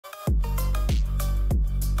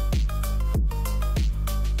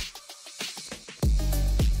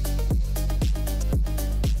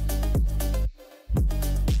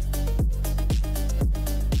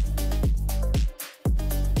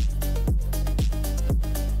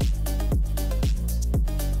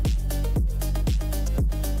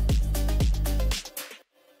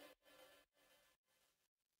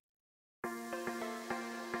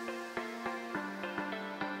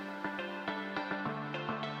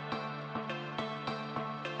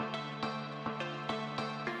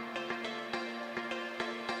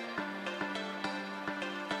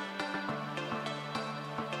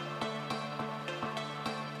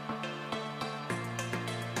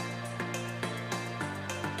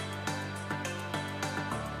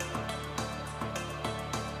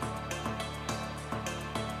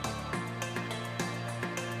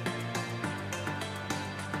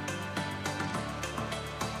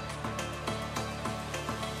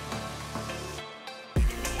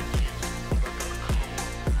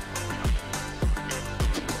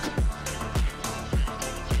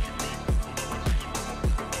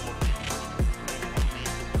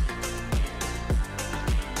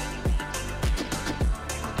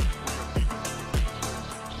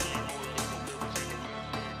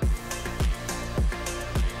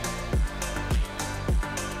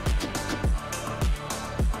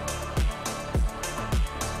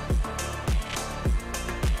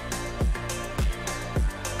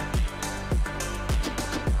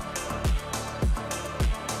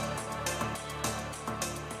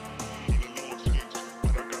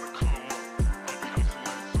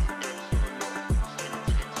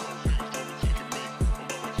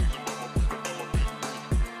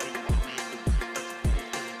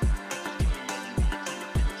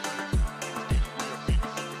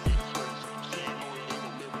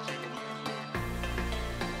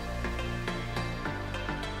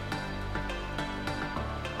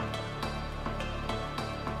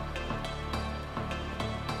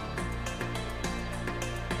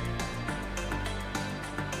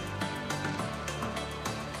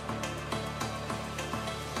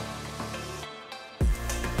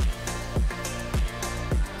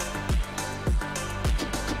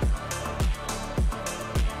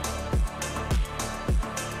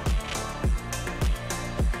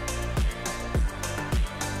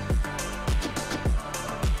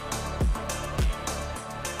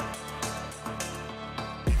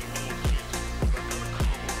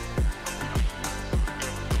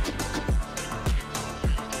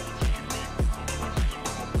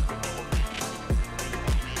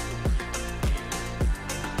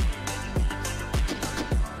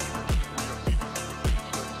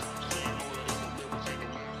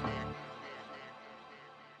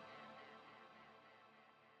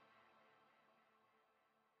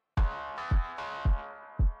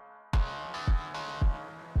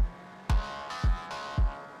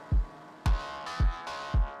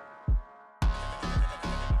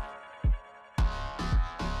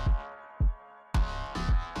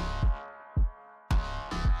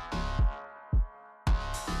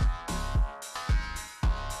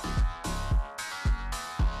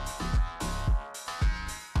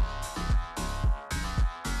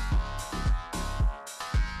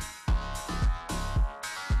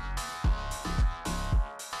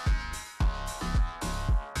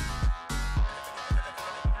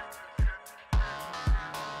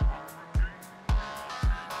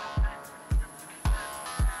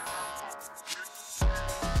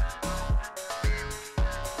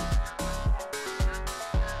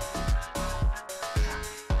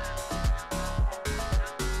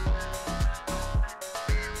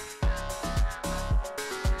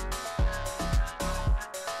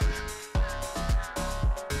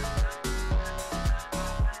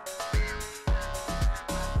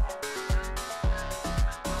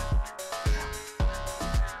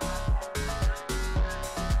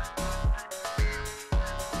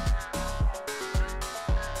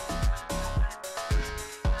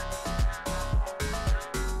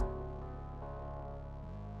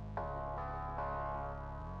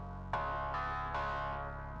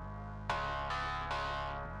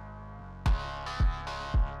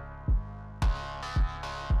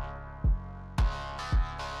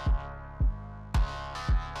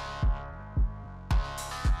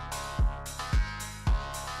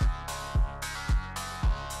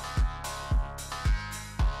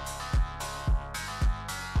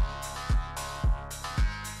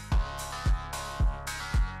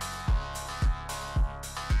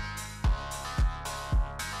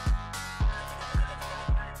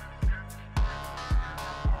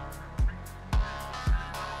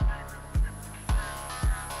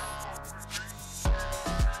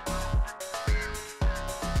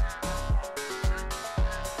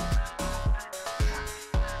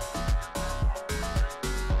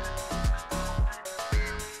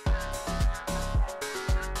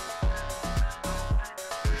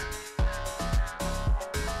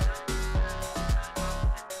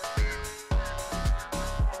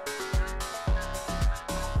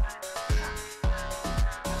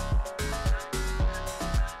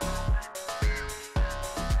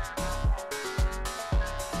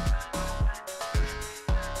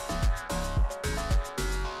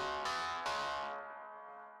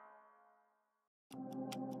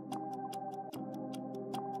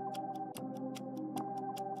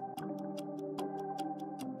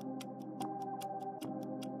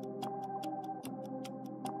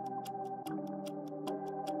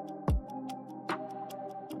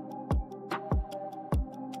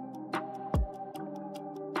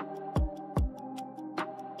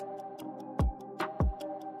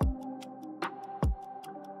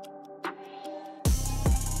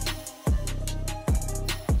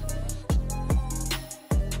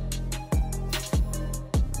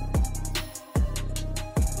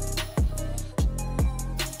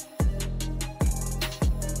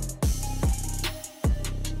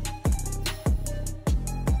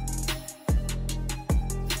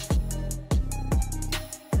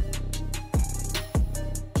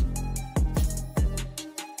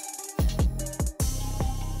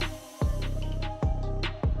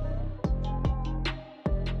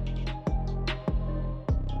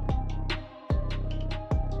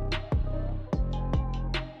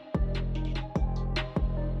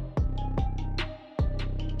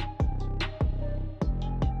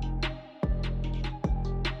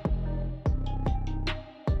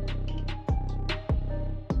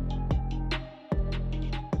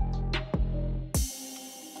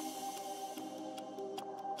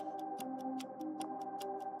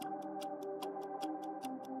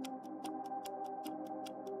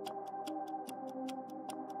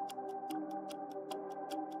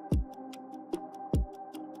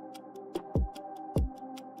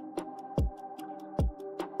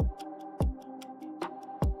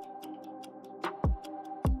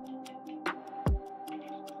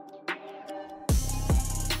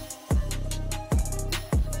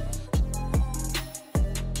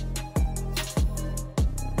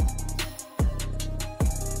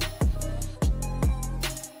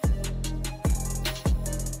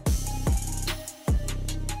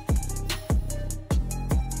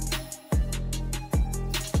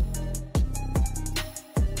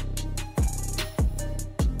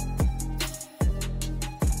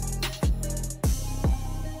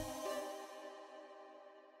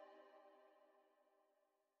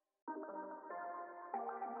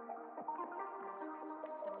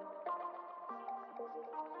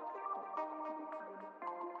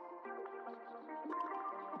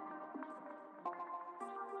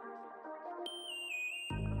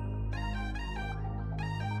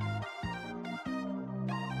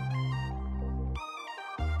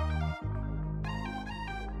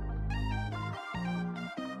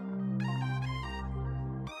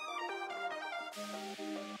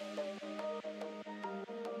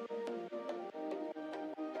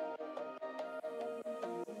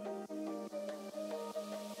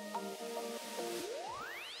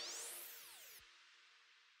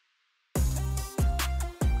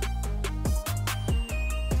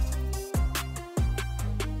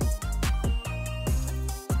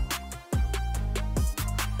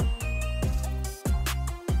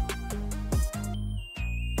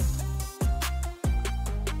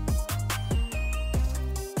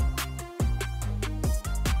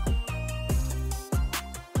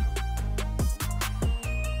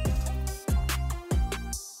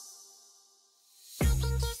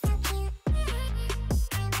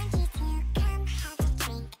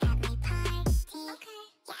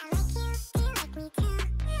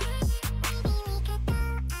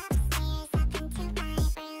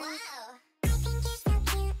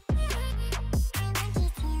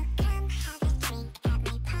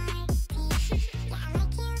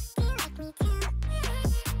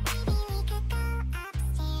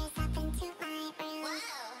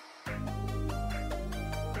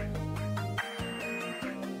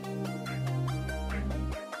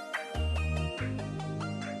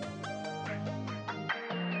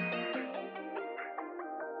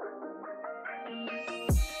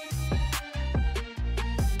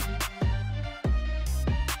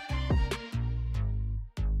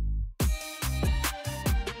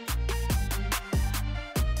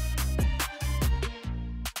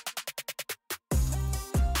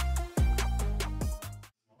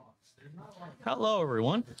Hello,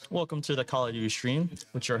 everyone. Welcome to the Call of Duty stream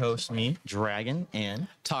with your host, me, Dragon, and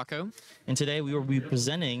Taco. And today we will be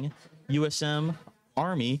presenting USM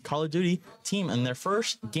Army Call of Duty team in their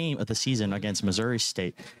first game of the season against Missouri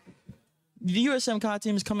State. The USM COD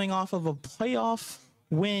team is coming off of a playoff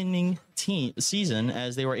winning season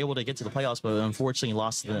as they were able to get to the playoffs, but unfortunately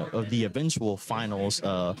lost the eventual finals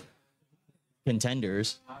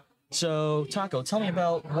contenders. So, Taco, tell me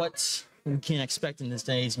about what we can expect in this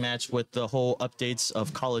day's match with the whole updates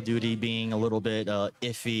of Call of Duty being a little bit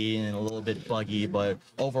iffy and a little bit buggy, but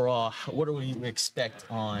overall, what do we expect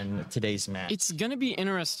on today's match? It's going to be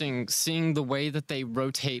interesting seeing the way that they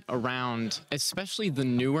rotate around, especially the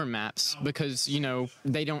newer maps, because,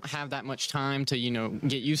 they don't have that much time to,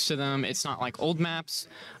 get used to them. It's not like old maps.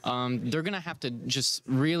 They're going to have to just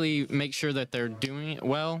really make sure that they're doing it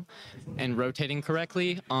well and rotating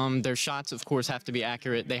correctly. Their shots, of course, have to be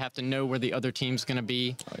accurate. They have to know where the other team's going to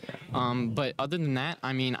be. But other than that,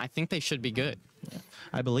 I think they should be good.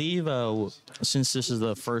 I believe since this is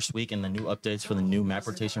the first week and the new updates for the new map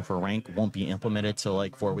rotation for rank won't be implemented till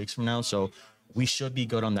like 4 weeks from now, so we should be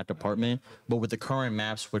good on that department. But with the current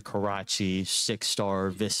maps with Karachi, 6-star,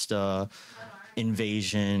 Vista,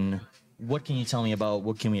 Invasion, what can you tell me about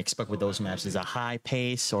what can we expect with those maps? Is it high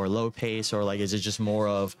pace or low pace, or is it just more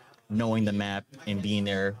of knowing the map and being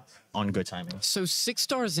there on good timing? So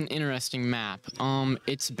 6-star is an interesting map.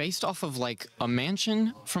 It's based off of like a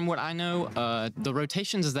mansion, from what I know. The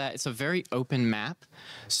rotations is that it's a very open map,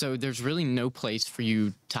 so there's really no place for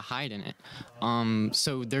you to hide in it.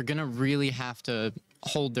 So they're gonna really have to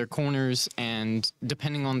hold their corners, and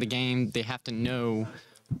depending on the game, they have to know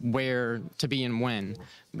where to be and when,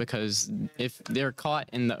 because if they're caught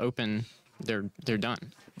in the open, they're done.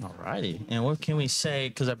 Alrighty, and what can we say?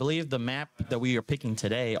 Because I believe the map that we are picking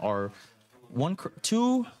today are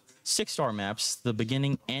two 6-star maps, the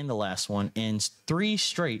beginning and the last one, and 3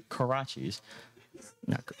 straight Karachis.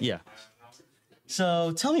 Yeah.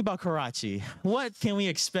 So tell me about Karachi. What can we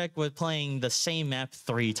expect with playing the same map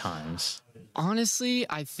 3 times? Honestly,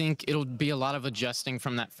 I think it'll be a lot of adjusting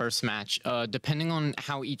from that first match. Depending on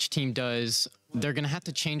how each team does, they're going to have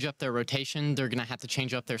to change up their rotation. They're going to have to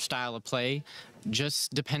change up their style of play,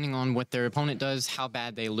 just depending on what their opponent does, how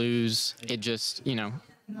bad they lose. It just,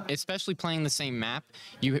 especially playing the same map,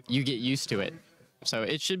 you get used to it. So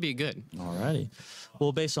it should be good. Alrighty.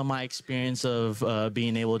 Well, based on my experience of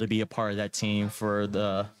being able to be a part of that team for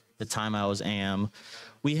the time I was AM,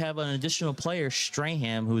 we have an additional player,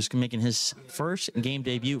 Strahan, who's making his first game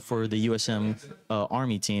debut for the USM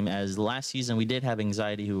Army team, as last season we did have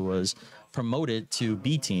Anxiety, who was promoted to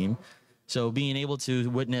B team. So being able to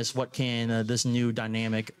witness what can this new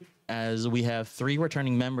dynamic, as we have 3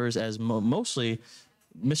 returning members, as mostly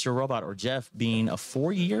Mr. Robot or Jeff being a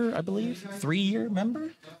 4-year, I believe, 3-year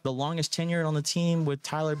member, the longest tenured on the team, with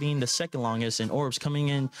Tyler being the second longest, and Orbs coming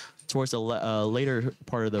in towards the later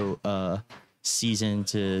part of the season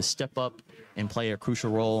to step up and play a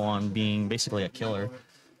crucial role on being basically a killer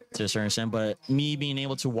to a certain extent. But me being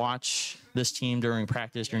able to watch this team during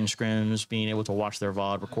practice, during scrims, being able to watch their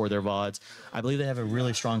VOD, record their VODs, I believe they have a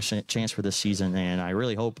really strong chance for this season, and I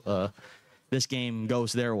really hope this game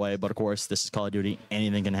goes their way. But of course, this is Call of Duty,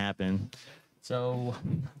 anything can happen. So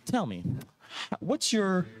tell me, what's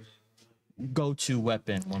your go-to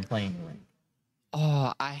weapon when playing the rank?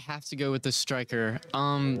 Oh, I have to go with the striker.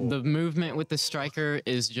 The movement with the striker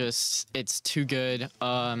is just, it's too good.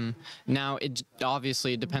 Now, it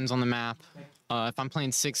obviously depends on the map. If I'm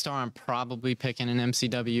playing 6-star, I'm probably picking an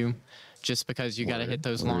MCW, just because you got to hit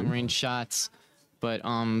those long-range shots. But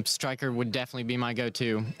striker would definitely be my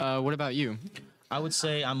go-to. What about you? I would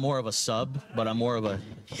say I'm more of a sub, but I'm more of a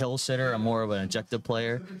hill sitter. I'm more of an objective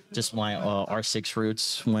player. Just my R6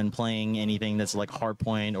 roots when playing anything that's like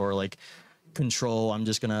hardpoint or like control. I'm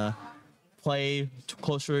just gonna play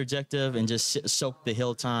close to objective and just soak the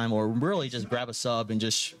hill time, or really just grab a sub and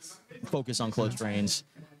just focus on close range.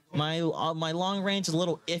 My long range is a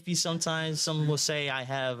little iffy sometimes. Some will say I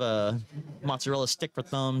have a mozzarella stick for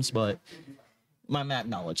thumbs, but my map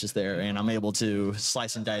knowledge is there, and I'm able to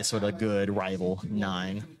slice and dice with a good rival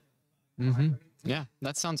 9. Yeah,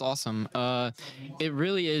 that sounds awesome. It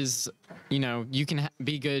really is, you can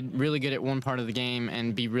be good, really good at one part of the game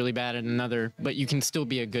and be really bad at another, but you can still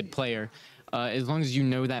be a good player. As long as you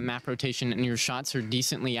know that map rotation and your shots are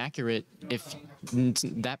decently accurate. If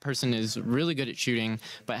that person is really good at shooting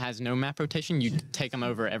but has no map rotation, you take them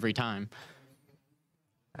over every time.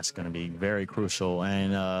 That's going to be very crucial.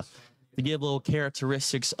 And to give little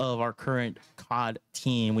characteristics of our current COD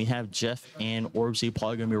team, we have Jeff and Orbsy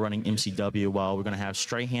probably going to be running MCW, while we're going to have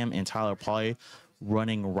Strahan and Tyler probably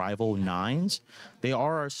running rival nines. They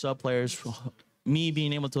are our sub players. Me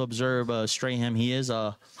being able to observe Strahan, he is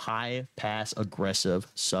a high pass aggressive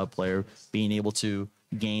sub player, being able to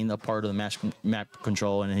gain a part of the map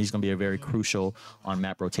control, and he's going to be a very crucial on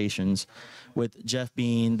map rotations. With Jeff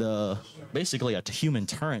being basically a human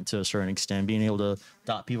turret to a certain extent, being able to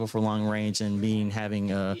dot people for long range, and having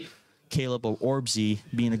Caleb or Orbsy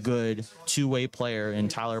being a good two-way player,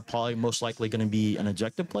 and Tyler probably most likely going to be an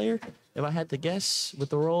objective player, if I had to guess, with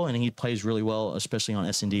the role. And he plays really well, especially on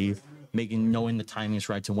S&D, knowing the timings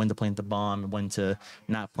right to when to plant the bomb and when to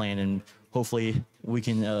not plant. And hopefully we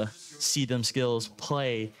can see them skills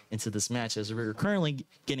play into this match as we're currently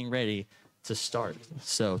getting ready to start.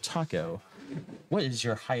 So, Taco, what is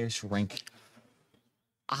your highest rank?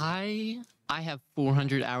 I have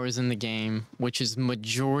 400 hours in the game, which is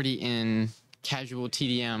majority in casual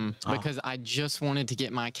TDM, because I just wanted to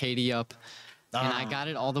get my KD up, and I got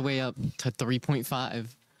it all the way up to 3.5.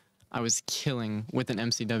 I was killing with an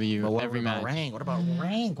MCW every match. Rank? What about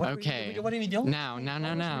rank? What are we doing? Now.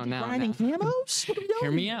 Grinding camos? What are we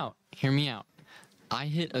doing? Hear me out. I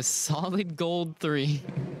hit a solid gold 3.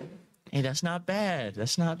 Hey, that's not bad.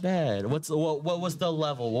 That's not bad. What was the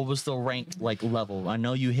level? What was the rank level? I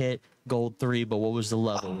know you hit gold 3, but what was the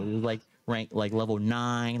level? Was it rank level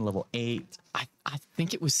 9, level 8? I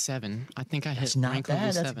think it was 7. I think I hit not rank bad.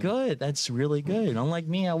 level 7. That's good. That's really good. Unlike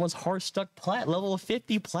me, I was hard stuck plat level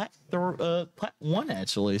 50, plat 1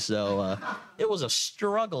 actually. So it was a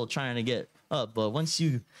struggle trying to get up. But once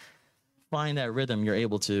you find that rhythm, you're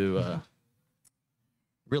able to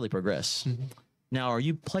really progress. Now, are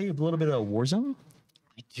you playing a little bit of Warzone?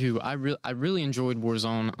 I do. I really enjoyed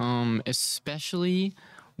Warzone, especially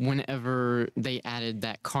whenever they added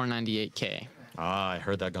that Car 98K. I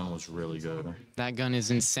heard that gun was really good. That gun is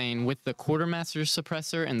insane. With the quartermaster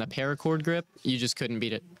suppressor and the paracord grip, you just couldn't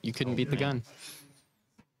beat it. You couldn't beat the gun.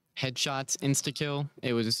 Headshots, insta kill.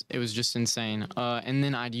 It was just insane. And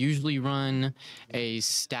then I'd usually run a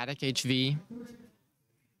static HV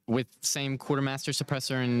with same quartermaster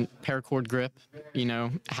suppressor and paracord grip. You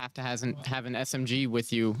know, have to have an SMG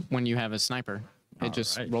with you when you have a sniper. It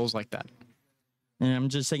just rolls like that. And I'm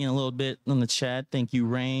just taking a little bit on the chat. Thank you,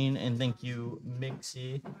 Rain, and thank you,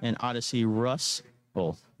 Mixie and Odyssey Russ.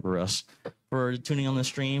 Oh, Russ, for tuning on the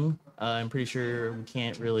stream. I'm pretty sure we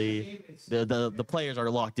can't really. The players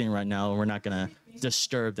are locked in right now. We're not gonna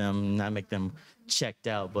disturb them, not make them checked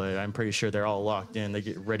out. But I'm pretty sure they're all locked in. They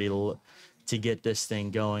get ready to get this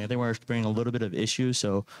thing going. I think we're experiencing a little bit of issues,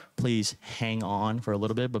 so please hang on for a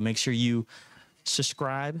little bit. But make sure you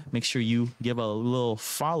subscribe, make sure you give a little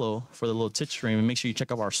follow for the little Twitch stream, and make sure you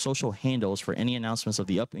check out our social handles for any announcements of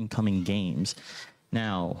the up and coming games.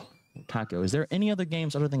 Now, Taco, is there any other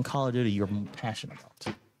games other than Call of Duty you're passionate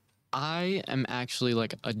about? I am actually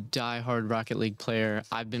like a diehard Rocket League player.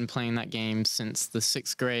 I've been playing that game since the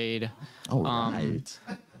 6th grade. Oh, right.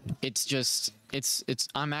 It's just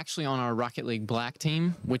I'm actually on our Rocket League Black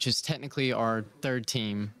team, which is technically our 3rd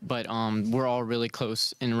team, but we're all really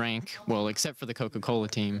close in rank, well, except for the Coca-Cola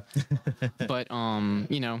team. But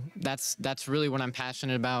you know, that's really what I'm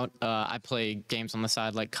passionate about. I play games on the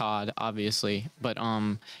side like COD, obviously, but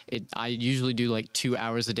I usually do like 2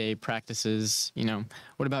 hours a day practices. You know,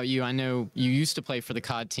 what about you? I know you used to play for the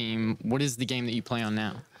COD team. What is the game that you play on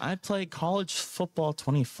now? I play college football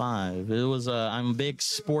 25. It was I'm a big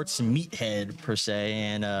sports meathead per se,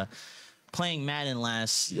 and playing Madden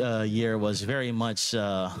last year was very much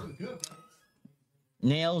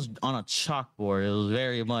nails on a chalkboard. It was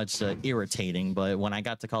very much irritating, but when I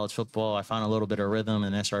got to college football, I found a little bit of rhythm,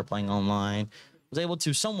 and I started playing online. Was able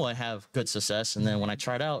to somewhat have good success, and then when I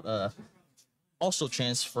tried out, also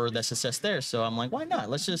transferred that success there. So I'm like, why not?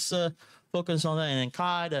 Let's just focus on that. And in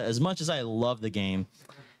COD, as much as I love the game,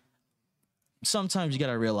 sometimes you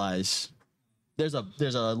gotta realize there's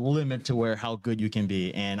a limit to how good you can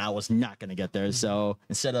be, and I was not gonna get there. So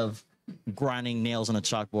instead of grinding nails on a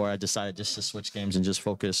chalkboard, I decided just to switch games and just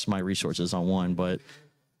focus my resources on one.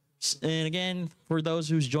 And again, for those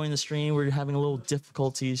who's joined the stream, we're having a little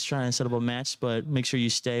difficulties trying to set up a match, but make sure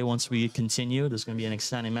you stay once we continue. There's going to be an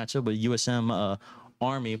exciting matchup with USM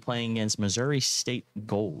Army playing against Missouri State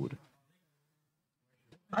Gold.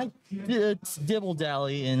 I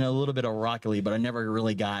dibble-dally in a little bit of Rocket League, but I never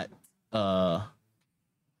really got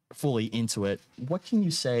fully into it. What can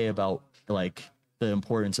you say about like the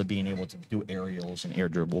importance of being able to do aerials and air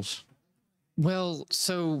dribbles? Well,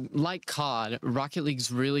 so like COD, Rocket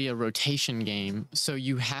League's really a rotation game. So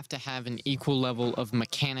you have to have an equal level of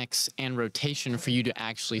mechanics and rotation for you to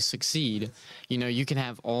actually succeed. You know, you can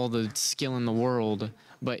have all the skill in the world,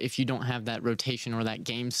 but if you don't have that rotation or that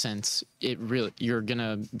game sense, you're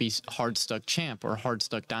gonna be hard stuck champ or hard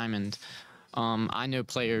stuck diamond. I know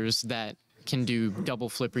players that can do double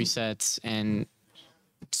flip resets and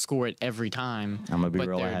score it every time. I'm gonna be but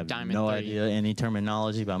real. I they're have Diamond no 3. idea any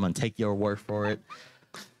terminology, but I'm gonna take your word for it.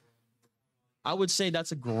 I would say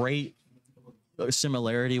that's a great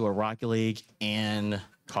similarity with Rocket League and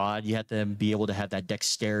COD. You have to be able to have that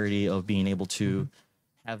dexterity of being able to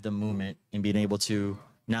have the movement and being able to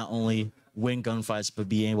not only win gunfights, but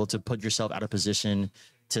be able to put yourself out of position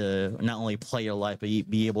to not only play your life, but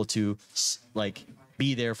be able to like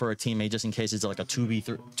be there for a teammate just in case it's like a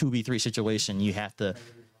 2v3 situation. You have to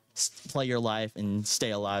play your life and stay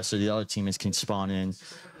alive so the other teammates can spawn in.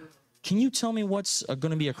 Can you tell me what's going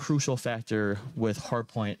to be a crucial factor with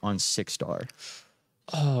hardpoint on 6-star?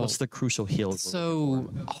 What's the crucial heal? So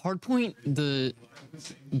hardpoint,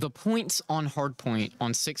 the points on hardpoint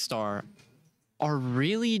on 6-star are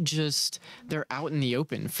really just they're out in the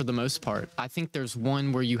open for the most part. I think there's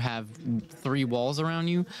one where you have 3 walls around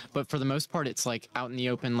you, but for the most part it's like out in the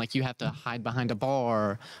open, like you have to hide behind a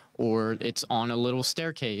bar or it's on a little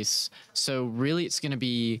staircase. So really it's going to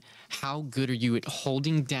be how good are you at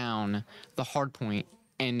holding down the hardpoint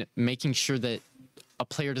and making sure that a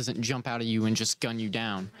player doesn't jump out at you and just gun you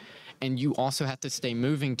down. And you also have to stay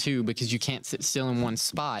moving too, because you can't sit still in one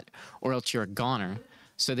spot or else you're a goner.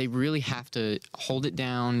 So they really have to hold it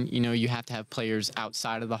down. You know, you have to have players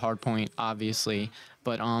outside of the hard point, obviously.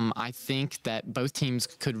 But I think that both teams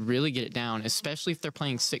could really get it down, especially if they're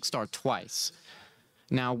playing 6-star twice.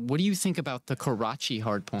 Now, what do you think about the Karachi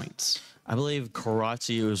hard points? I believe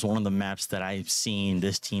Karachi was one of the maps that I've seen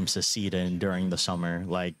this team succeed in during the summer.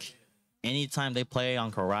 Like, anytime they play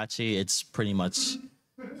on Karachi, it's pretty much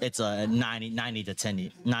it's a 90 to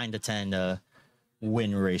 10, 9 to 10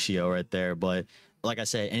 win ratio right there. But like I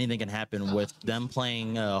said, anything can happen with them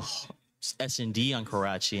playing S&D on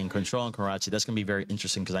Karachi and Control on Karachi. That's going to be very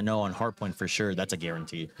interesting because I know on Hardpoint for sure that's a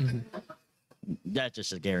guarantee. That's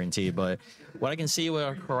just a guarantee. But what I can see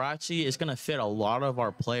with Karachi is going to fit a lot of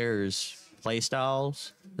our players' play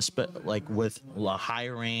styles, like with high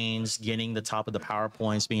range, getting the top of the power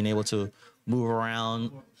points, being able to move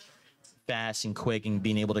around fast and quick, and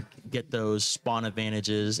being able to get those spawn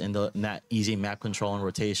advantages and that easy map control and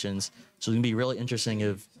rotations. So it's gonna be really interesting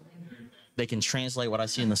if they can translate what I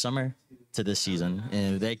see in the summer to this season.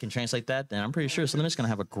 And if they can translate that, then I'm pretty sure Southern's gonna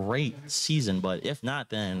have a great season. But if not,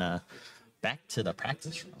 then back to the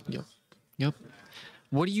practice room. Yep.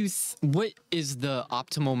 What do you? What is the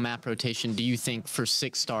optimal map rotation? Do you think for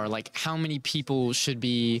 6-star? Like, how many people should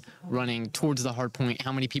be running towards the hard point?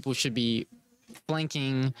 How many people should be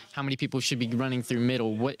flanking? How many people should be running through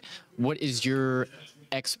middle? What is your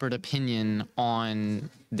expert opinion on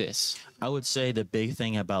this? I would say the big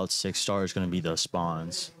thing about 6-star is going to be the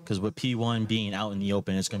spawns, because with P1 being out in the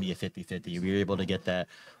open, it's going to be a 50-50. You're able to get that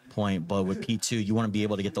point, but with P2, you want to be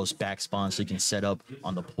able to get those back spawns so you can set up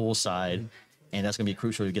on the pool side, and that's going to be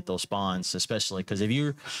crucial to get those spawns, especially because if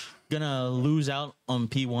you're going to lose out on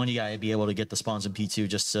P1, you got to be able to get the spawns in P2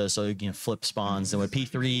 just so you can flip spawns. And with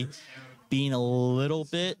P3, being a little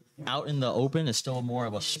bit out in the open is still more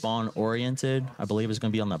of a spawn oriented. I believe it's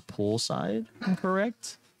going to be on the pool side. I'm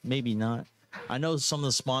correct? Maybe not. I know some of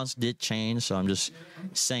the spawns did change, so I'm just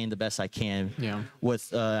saying the best I can. Yeah.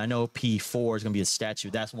 With I know P4 is going to be a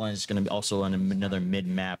statue. That's one is going to be also on another mid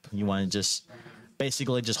map. You want to just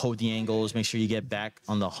basically just hold the angles, make sure you get back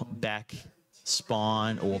on the back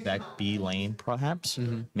spawn or back B lane, perhaps.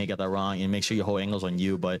 May get that wrong, and make sure you hold angles on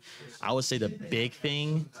you. But I would say the big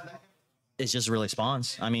thing is just really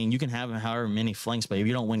spawns. I mean, you can have however many flanks, but if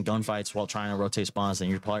you don't win gunfights while trying to rotate spawns, then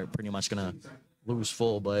you're probably pretty much gonna lose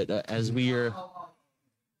full. But as we're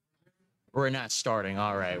not starting,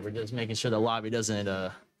 all right, we're just making sure the lobby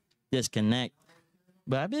doesn't disconnect.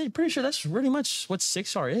 But I'm pretty sure that's pretty much what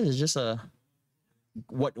 6-star is. It's just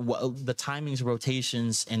what the timings,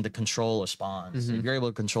 rotations, and the control of spawns. If you're able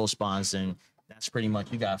to control spawns, then that's pretty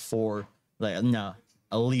much you got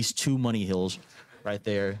at least 2 money hills right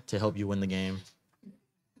there to help you win the game.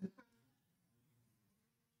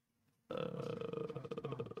 We're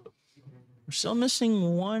still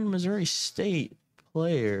missing one Missouri State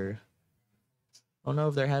player. I don't know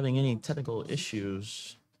if they're having any technical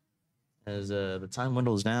issues as the time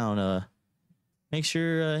dwindles down. Make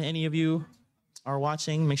sure any of you are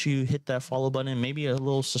watching, make sure you hit that follow button and maybe a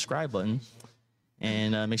little subscribe button.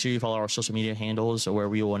 And make sure you follow our social media handles where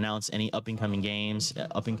we will announce any up-and-coming games,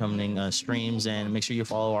 up-and-coming streams, and make sure you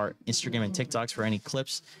follow our Instagram and TikToks for any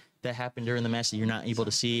clips that happen during the match that you're not able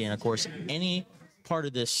to see. And of course, any part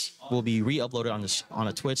of this will be re-uploaded on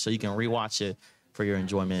a Twitch, so you can rewatch it for your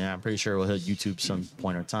enjoyment. And I'm pretty sure we'll hit YouTube some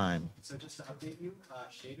point or time. So just to update you,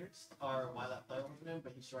 shaders are why that player wasn't in,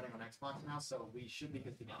 but he's running on Xbox now, so we should be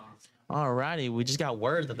good to go. Alrighty, we just got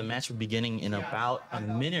word that the match will be beginning in about a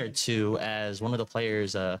minute or two, as one of the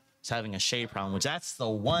players is having a shade problem, which that's the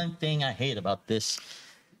one thing I hate about this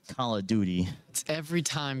Call of Duty. It's every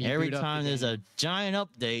time you Every boot up time the there's game. a giant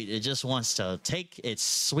update, it just wants to take its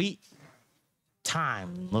sweet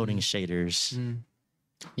time loading shaders.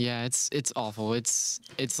 Yeah, it's awful. It's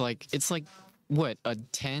like what, a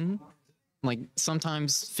 10, like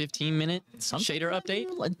sometimes 15-minute shader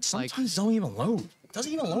update. Sometimes don't even load. It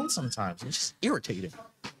doesn't even load sometimes. It's just irritating.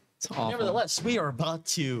 It's awful. Nevertheless, we are about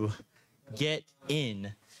to get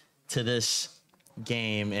in to this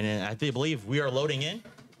game, and I believe we are loading in.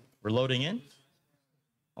 We're loading in.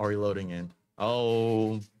 Are we loading in?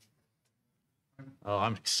 Oh,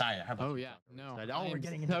 I'm excited. How about Oh yeah, no. Oh, we're I'm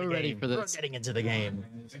getting into so the ready game. for We're this. getting into the game.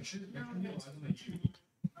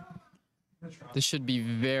 This should be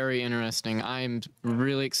very interesting. I'm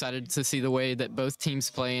really excited to see the way that both teams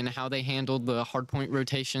play and how they handled the hardpoint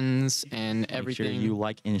rotations and Make everything. sure you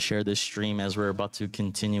like and share this stream as we're about to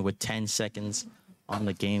continue with 10 seconds on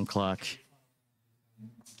the game clock.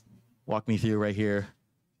 Walk me through right here,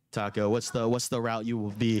 Taco. What's the route you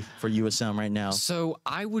will be for USM right now? So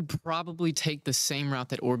I would probably take the same route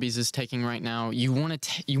that Orbeez is taking right now. You want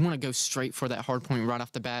to go straight for that hard point right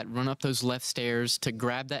off the bat. Run up those left stairs to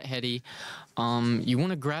grab that heady. You want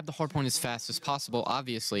to grab the hard point as fast as possible,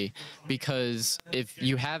 obviously, because if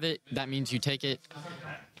you have it, that means you take it.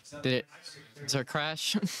 Is there a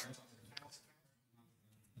crash?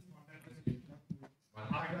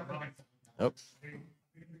 Oh,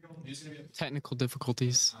 Technical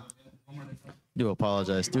difficulties. do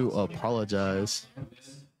apologize.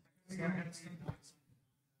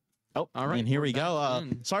 Oh, All right, and here we're we go. back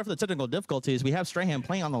in. Sorry for the technical difficulties. We have Strahan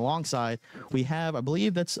playing on the long side. We have, I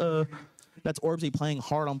believe that's Orbsy playing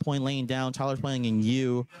hard on point, laying down. Tyler's playing in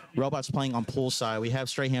U. Robot's playing on pull side. We have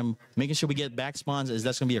Strahan making sure we get back spawns, as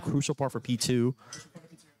that's going to be a crucial part for P2.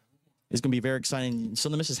 It's going to be very exciting. So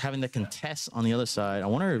the Miss is having the contest on the other side. I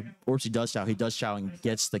wonder if Orbsy does chow. He does chow and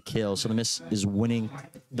gets the kill. So the Miss is winning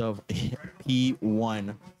the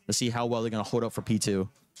P1. Let's see how well they're going to hold up for P2.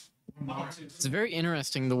 It's very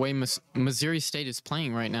interesting the way Missouri State is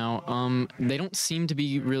playing right now. They don't seem to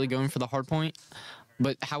be really going for the hard point,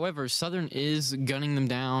 but however, Southern is gunning them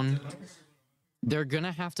down. They're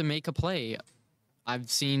gonna have to make a play. I've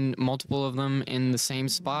seen multiple of them in the same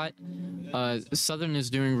spot. Southern is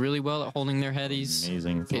doing really well at holding their headies.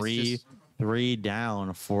 Amazing. Three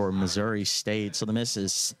down for Missouri State. So the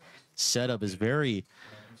Miss's setup is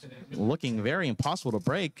looking very impossible to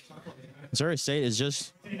break. Missouri State is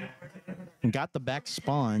just got the back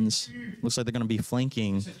spawns. Looks like they're going to be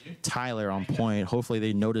flanking Tyler on point. Hopefully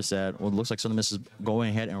they notice that. Well, it looks like Southern Miss is going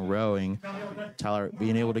ahead and rowing. Tyler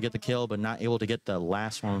being able to get the kill, but not able to get the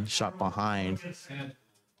last one shot behind.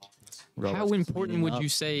 How important would you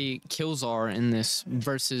say kills are in this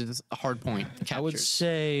versus hardpoint captures? I would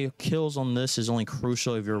say kills on this is only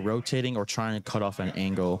crucial if you're rotating or trying to cut off an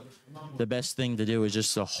angle. The best thing to do is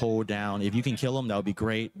just to hold down. If you can kill them, that would be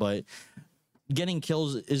great, but getting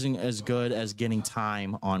kills isn't as good as getting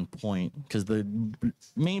time on point, because the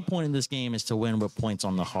main point in this game is to win with points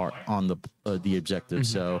on the objective.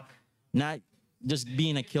 So not just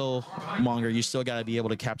being a kill monger, you still got to be able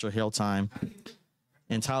to capture hill time.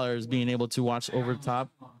 And Tyler is being able to watch over the top,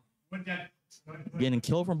 getting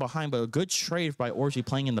killed from behind, but a good trade by Orgy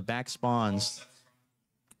playing in the back spawns.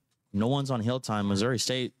 No one's on hill time. Missouri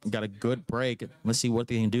State got a good break. Let's see what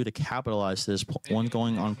they can do to capitalize this. One's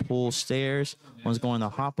going on pool stairs. One's going to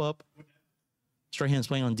hop up. Strahan's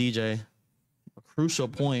playing on DJ. A crucial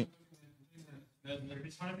point.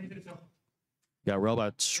 Got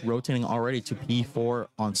robots rotating already to P4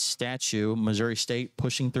 on statue. Missouri State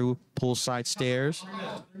pushing through poolside stairs.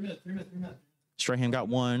 Strahan got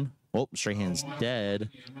one. Oh, Strahan's dead.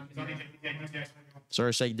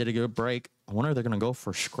 Missouri State did a good break. I wonder if they're going to go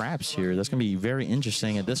for scraps here. That's going to be very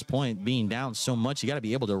interesting at this point. Being down so much, you got to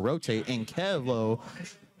be able to rotate. And Kevlo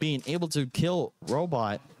being able to kill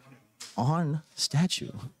Robot on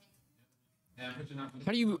statue.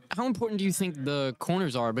 How important do you think the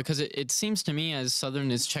corners are? Because it seems to me as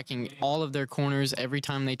Southern is checking all of their corners every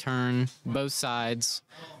time they turn, both sides.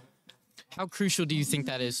 How crucial do you think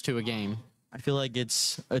that is to a game? I feel like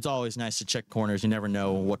it's always nice to check corners. You never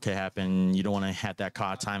know what could happen. You don't want to have that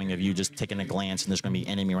caught timing of you just taking a glance and there's going to be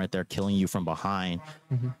enemy right there killing you from behind.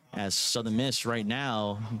 As Southern Miss right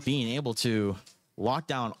now being able to lock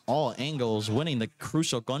down all angles, winning the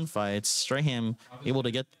crucial gunfights. Strahan able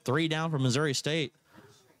to get 3 down from Missouri State.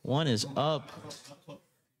 1 is up.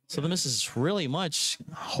 Southern Miss is really much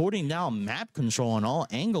holding down map control on all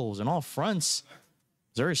angles and all fronts.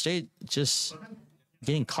 Missouri State just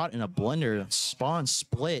getting caught in a blender, spawn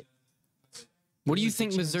split. What do you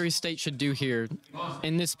think Missouri State should do here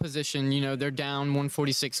in this position? You know, they're down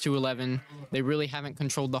 146 to 11. They really haven't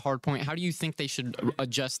controlled the hard point. How do you think they should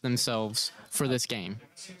adjust themselves for this game?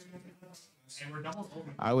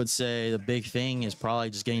 I would say the big thing is probably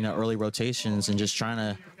just getting the early rotations and just trying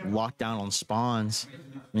to lock down on spawns.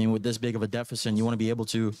 I mean, with this big of a deficit, you want to be able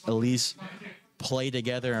to at least play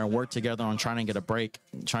together and work together on trying to get a break,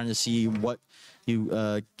 trying to see what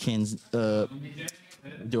you can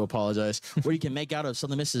do apologize. What you can make out of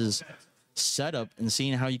Southern Miss's setup and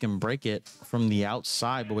seeing how you can break it from the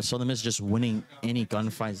outside. But with Southern Miss just winning any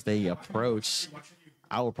gunfights they approach,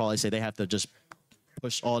 I would probably say they have to just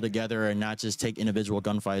push all together and not just take individual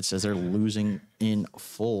gunfights as they're losing in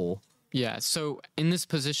full. Yeah, so in this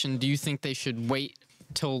position, do you think they should wait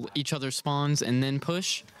till each other spawns and then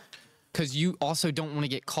push? Because you also don't want to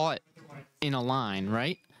get caught in a line,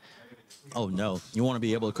 right? Oh, no. You want to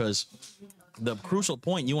be able, because the crucial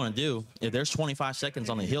point you want to do, if there's 25 seconds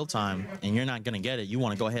on the hill time and you're not going to get it, you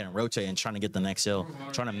want to go ahead and rotate and trying to get the next hill,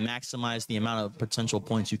 trying to maximize the amount of potential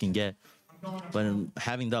points you can get. But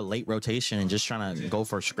having that late rotation and just trying to go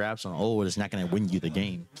for scraps on it's not going to win you the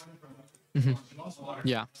game.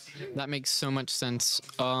 Yeah, that makes so much sense.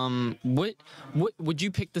 What would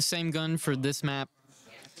you pick the same gun for this map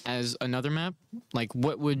as another map? Like,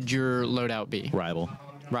 what would your loadout be? Rival.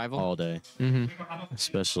 Rival? All day.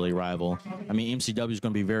 Especially Rival. I mean, MCW is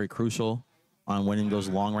going to be very crucial on winning those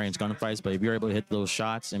long-range gunfights, but if you're able to hit those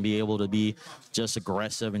shots and be able to be just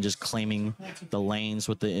aggressive and just claiming the lanes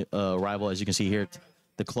with the Rival, as you can see here,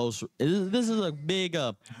 the close. This is a big,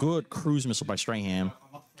 good cruise missile by Strahan.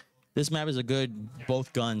 This map is a good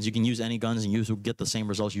both guns. You can use any guns and you will get the same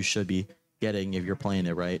results you should be getting if you're playing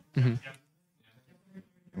it right.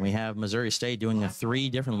 We have Missouri State doing a 3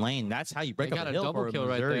 different lane. That's how you break up a hill for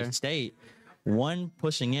Missouri State. 1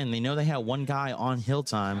 pushing in. They know they have 1 guy on hill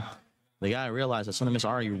time. They got to realize that Southern Miss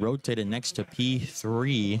already rotated next to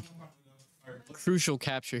P3. Crucial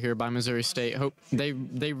capture here by Missouri State. Hope they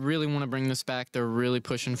really want to bring this back. They're really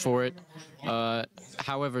pushing for it.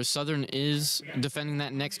 However, Southern is defending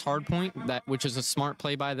that next hard point, which is a smart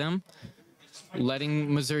play by them,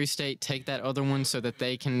 letting Missouri State take that other one so that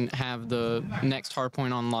they can have the next hard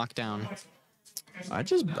point on lockdown. I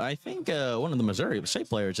think one of the Missouri State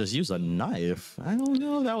players just used a knife. I don't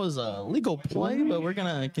know if that was a legal play, but we're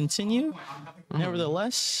going to continue.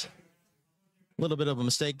 Nevertheless, a little bit of a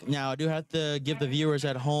mistake. Now, I do have to give the viewers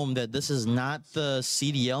at home that this is not the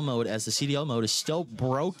CDL mode, as the CDL mode is still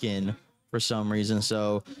broken for some reason.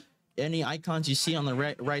 So any icons you see on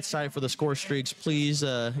the right side for the score streaks, please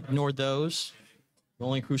ignore those. The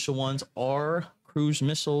only crucial ones are cruise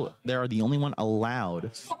missile. They are the only one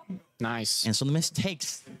allowed. Nice. And so the Miss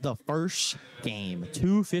takes the first game,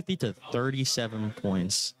 250 to 37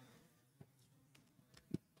 points.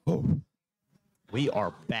 Oh, we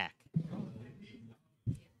are back.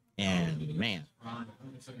 And man,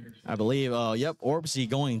 I believe, Orbsy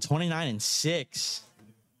going 29-6.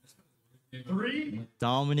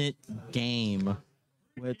 Dominant game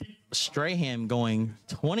with Strahan going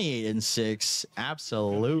 28-6.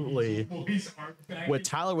 Absolutely. With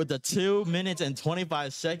Tyler with the 2 minutes and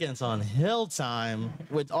 25 seconds on hill time.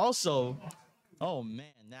 With also, oh man,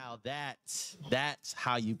 now that's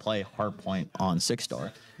how you play hardpoint on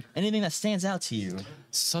 6-star. Anything that stands out to you?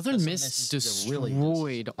 Southern Miss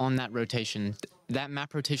destroyed on that rotation. That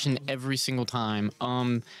map rotation every single time.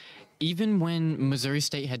 Even when Missouri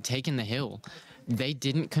State had taken the hill, they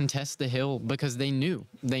didn't contest the hill because they knew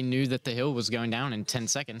that the hill was going down in 10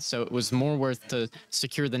 seconds. So it was more worth to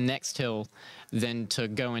secure the next hill than to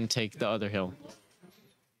go and take the other hill.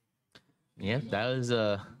 Yeah, that was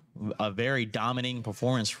a very dominating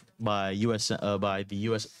performance by the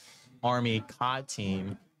U.S. Army COD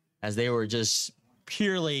team, as they were just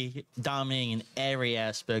purely dominating in every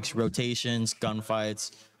aspect: rotations,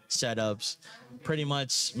 gunfights, setups. Pretty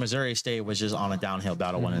much Missouri State was just on a downhill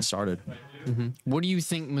battle when it started. What do you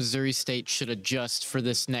think Missouri State should adjust for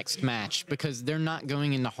this next match? Because they're not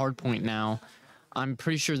going into hardpoint now. I'm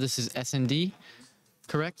pretty sure this is S&D,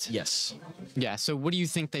 correct? Yes. Yeah, so what do you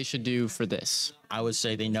think they should do for this? I would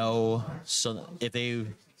say they know, so if they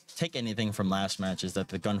take anything from last match is that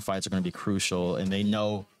the gunfights are going to be crucial, and they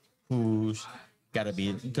know who's got to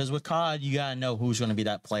be. Because with COD, you got to know who's going to be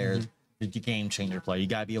that player, the game changer player. You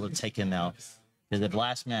got to be able to take him out. Because the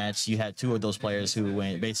last match, you had two of those players who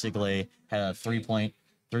went basically had a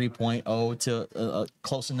 3.0 to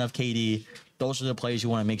close enough KD. Those are the players you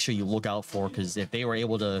want to make sure you look out for, because if they were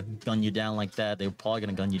able to gun you down like that, they're probably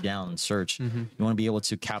going to gun you down in search. You want to be able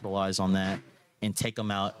to capitalize on that and take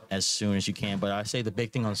them out as soon as you can. But I say the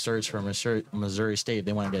big thing on search for Missouri State, if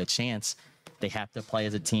they want to get a chance, they have to play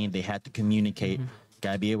as a team. They have to communicate.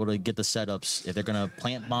 Got to be able to get the setups. If they're going to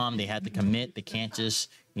plant bomb, they have to commit. They can't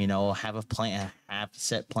just, have a plan, have a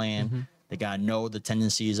set plan. They got to know the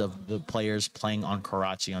tendencies of the players playing on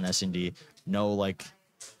Karachi on S&D.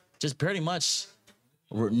 Just pretty much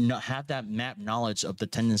have that map knowledge of the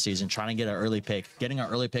tendencies and trying to get an early pick. Getting an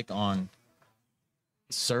early pick on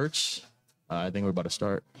search, I think we're about to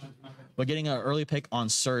start. But getting an early pick on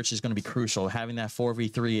search is going to be crucial. Having that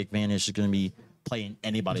 4v3 advantage is going to be playing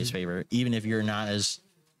anybody's favor. Even if you're not as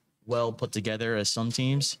well put together as some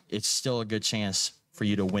teams, it's still a good chance for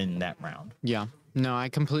you to win that round. Yeah. No, I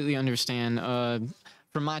completely understand.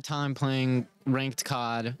 From my time playing ranked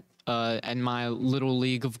COD and my little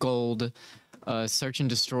league of gold, search and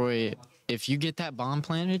destroy, if you get that bomb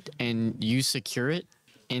planted and you secure it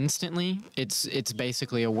instantly, it's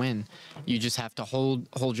basically a win. You just have to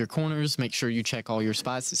hold your corners, make sure you check all your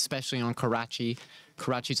spots, especially on Karachi.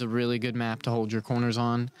 Karachi's a really good map to hold your corners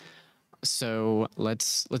on. So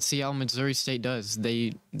let's see how Missouri State does.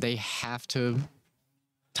 They have to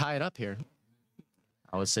tie it up here.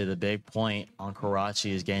 I would say the big point on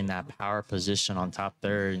Karachi is getting that power position on top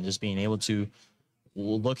third and just being able to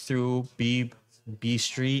look through B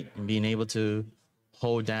Street and being able to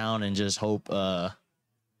hold down and just hope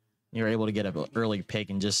you're able to get an early pick.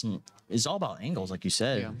 And just, it's all about angles, like you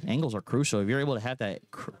said. Yeah. Angles are crucial. If you're able to have that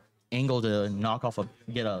angle to knock off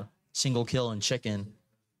get a single kill and chicken,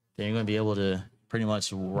 then you're going to be able to pretty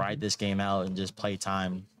much ride this game out and just play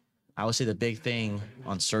time. I would say the big thing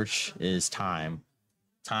on search is time.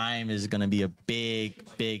 Time is going to be a big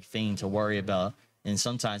thing to worry about. And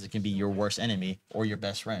sometimes it can be your worst enemy or your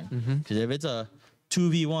best friend. Because if it's a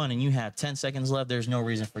 2v1 and you have 10 seconds left, there's no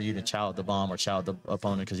reason for you to chow at the bomb or chow at the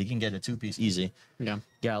opponent, because he can get a two-piece easy. Yeah. You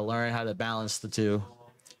got to learn how to balance the two.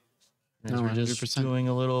 And No, we're just 100%. doing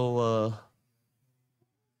a little...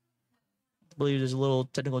 I believe there's a little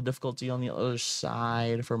technical difficulty on the other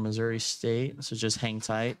side for Missouri State, so just hang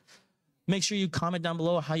tight. Make sure you comment down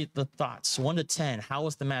below the thoughts. 1 to 10. How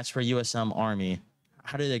was the match for USM Army?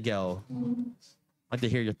 How did it go? I'd like to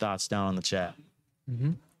hear your thoughts down on the chat.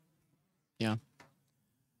 Yeah.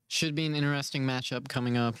 Should be an interesting matchup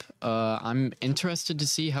coming up. I'm interested to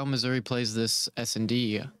see how Missouri plays this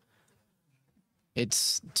S&D.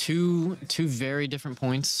 It's two very different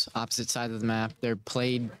points, opposite sides of the map. They're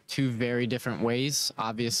played two very different ways,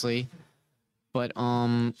 obviously. But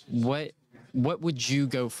what would you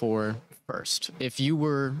go for first? If you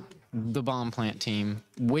were the bomb plant team,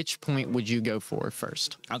 which point would you go for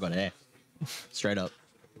first? I'll go to A. Straight up.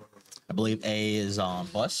 I believe A is on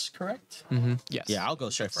bus, correct? Yes. Yeah, I'll go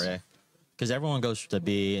straight for A. Because everyone goes to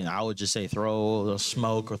B, and I would just say throw a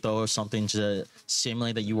smoke or throw something to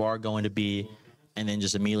simulate that you are going to B, and then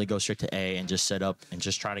just immediately go straight to A and just set up and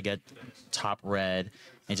just try to get top red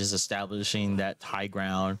and just establishing that high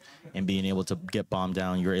ground and being able to get bombed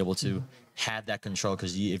down. You're able to have that control,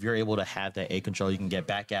 because if you're able to have that A control, you can get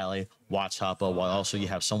back alley, watch Hoppa, while also you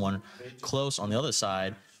have someone close on the other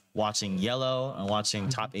side watching yellow and watching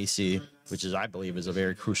top AC, which is, I believe, is a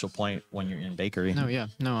very crucial point when you're in bakery. No, yeah,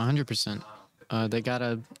 no, 100%. They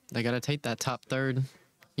gotta take that top third.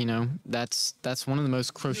 You know, that's one of the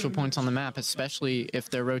most crucial points on the map, especially if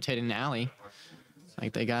they're rotating the alley.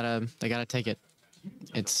 Like they gotta take it.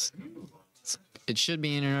 It should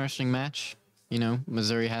be an interesting match. You know,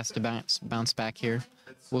 Missouri has to bounce back here.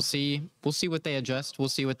 We'll see what they adjust. We'll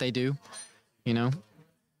see what they do. You know,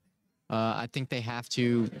 I think they have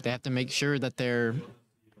to make sure that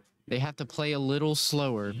they have to play a little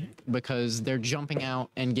slower, because they're jumping out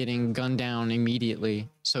and getting gunned down immediately.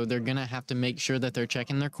 So they're going to have to make sure that they're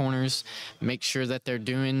checking their corners, make sure that they're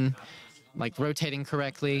doing, like, rotating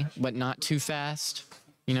correctly, but not too fast.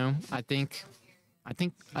 You know, I think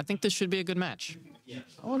this should be a good match.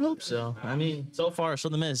 I would hope so. I mean, so far, so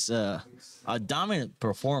the miss, a dominant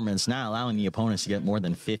performance, not allowing the opponents to get more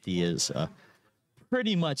than 50 is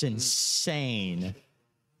pretty much insane,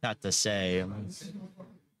 not to say.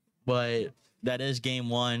 But that is game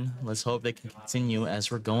one. Let's hope they can continue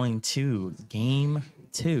as we're going to game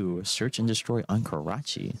two. Search and destroy on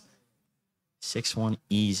Karachi. 6-1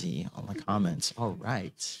 easy on the comments. All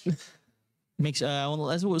right. Makes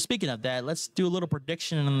well, speaking of that, let's do a little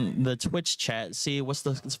prediction in the Twitch chat. See what's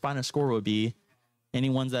the final score would be.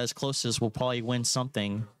 Anyone that's closest will probably win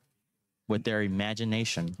something with their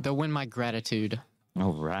imagination. They'll win my gratitude.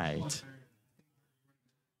 All right.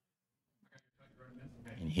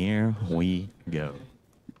 And here we go.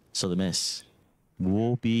 So the Miss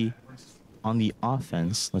will be on the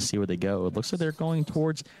offense. Let's see where they go. It looks like they're going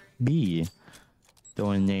towards B.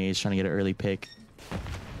 Throwing NACE, trying to get an early pick.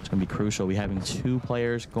 It's going to be crucial. We having 2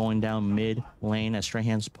 players going down mid lane as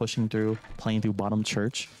Strahan's pushing through, playing through bottom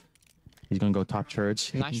church. He's going to go top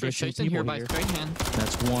church. Nice rotation here by Strahan.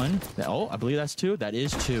 That's 1. Oh, I believe that's 2. That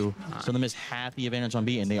is 2. So the Miss have the advantage on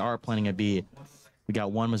B, and they are planning a B. We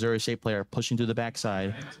got 1 Missouri State player pushing through the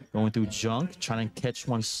backside, going through junk, trying to catch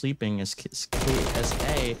one sleeping as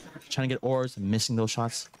KSA, trying to get orbs, missing those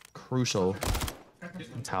shots. Crucial.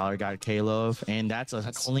 Tyler got K-Love, and that's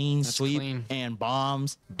clean sweep clean. And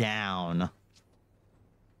bombs down.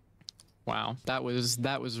 Wow, that was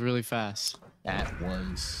really fast. That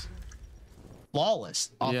was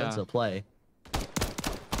flawless offensive play.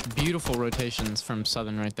 Beautiful rotations from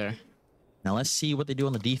Southern right there. Now let's see what they do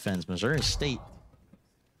on the defense. Missouri State.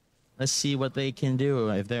 Let's see what they can do.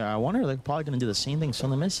 If they're, I wonder if they're probably going to do the same thing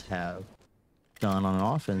Southern Miss have done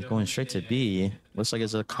on offense, going straight to B. Looks like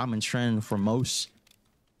it's a common trend for most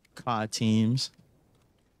COD teams.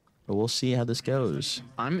 But we'll see how this goes.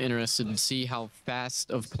 I'm interested to see how fast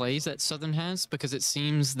of plays that Southern has, because it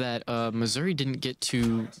seems that Missouri didn't get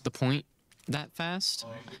to the point that fast.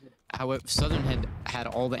 However, Southern had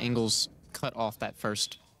all the angles cut off that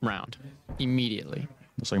first round immediately.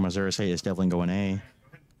 Looks like Missouri State is definitely going A.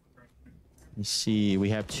 Let's see. We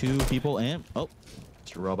have 2 people in. Oh,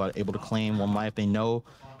 it's a robot able to claim 1 life. They know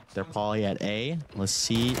they're probably at A. Let's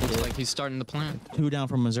see. Looks like he's starting the plan. 2 down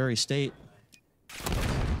from Missouri State.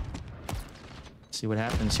 See what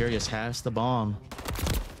happens here. Just has the bomb.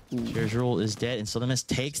 Cheers Rule is dead, and Southern Miss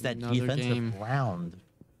takes that Another defensive game. round.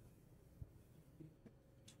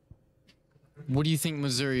 What do you think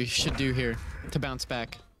Missouri should do here to bounce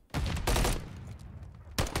back?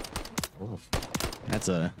 Oof. That's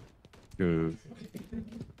a good.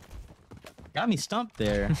 Got me stumped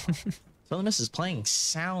there. Southern Miss is playing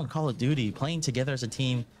sound Call of Duty, playing together as a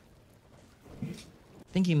team,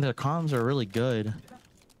 thinking their comms are really good.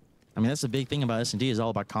 I mean, that's the big thing about S&D, is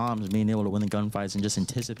all about comms, being able to win the gunfights and just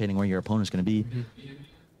anticipating where your opponent's going to be.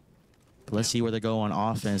 Let's see where they go on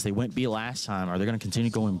offense. They went B last time. Are they going to continue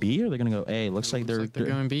going B, or are they going to go A? Looks like they're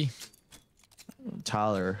going B.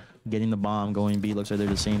 Tyler getting the bomb, going B. Looks like they're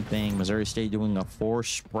the same thing. Missouri State doing a 4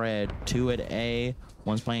 spread. 2 at A.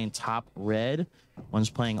 One's playing top red. One's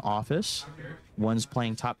playing office. One's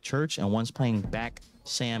playing top church. And one's playing back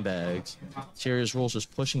sandbags. Serious Rules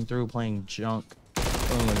just pushing through, playing junk.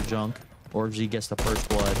 Junk. Orgy gets the first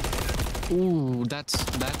blood. Ooh,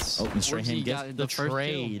 that's. Oh, and Strahan gets the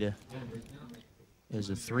trade. There's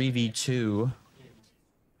a 3v2.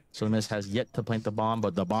 So the Miss has yet to plant the bomb,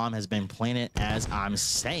 but the bomb has been planted as I'm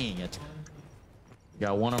saying it.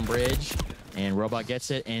 Got 1 on bridge, and Robot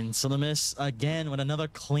gets it, and so the Miss again with another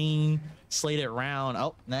clean slated round.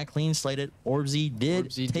 Oh, not clean slated. Orbsy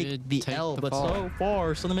did take the L, but so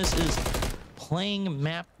far, so the Miss is playing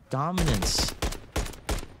map dominance.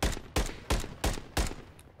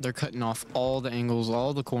 They're cutting off all the angles,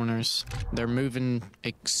 all the corners. They're moving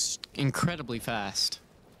incredibly fast.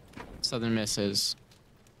 Southern Miss is.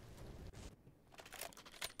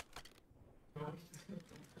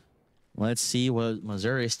 Let's see what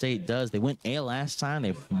Missouri State does. They went A last time.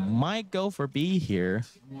 They might go for B here.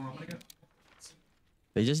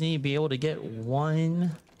 They just need to be able to get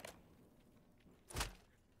 1.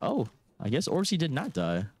 Oh, I guess Orsi did not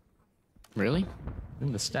die. Really? I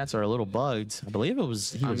think the stats are a little bugged. I believe he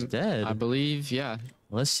was dead. I believe, yeah.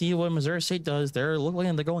 Let's see what Missouri State does. They're looking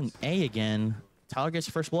like they're going A again. Tyler gets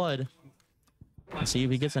first blood. Let's see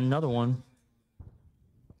if he gets another one.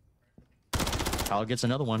 Tyler gets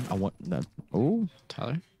another one. I want that. Oh,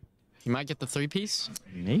 Tyler, you might get the 3-piece.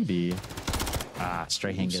 Maybe. Ah,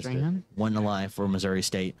 Strahan gets it. 1 alive for Missouri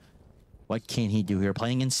State. What can he do here?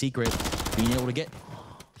 Playing in secret, being able to get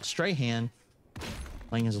Strahan,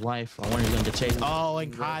 playing his life. I wonder if he's going to chase. Oh,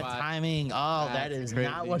 and COD timing. Oh, that is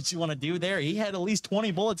not what you want to do there. He had at least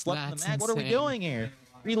 20 bullets left in the mag. What are we doing here?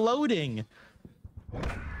 Reloading.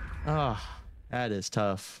 Oh, that is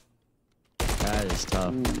tough. That is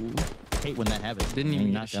tough. Ooh. I hate when that happens. Didn't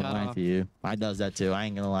even not gonna lie to you. I does that too. I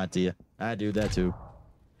ain't gonna lie to you. I do that too.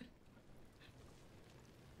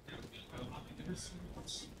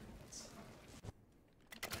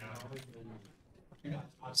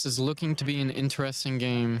 This is looking to be an interesting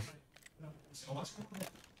game.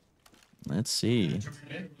 Let's see.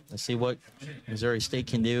 Let's see what Missouri State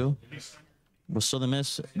can do. Well, so the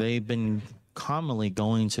Miss, they've been commonly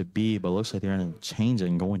going to B, but looks like they're going to change it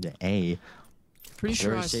and going to A. Pretty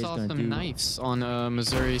sure Missouri I State's saw gonna some do- knives on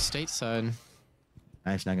Missouri State side.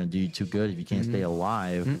 That's not going to do you too good if you can't stay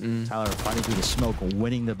alive. Tyler fighting through the smoke,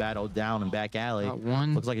 winning the battle down in back alley. Got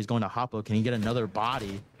one. Looks like he's going to Hoppo. Can he get another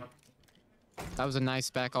body? That was a nice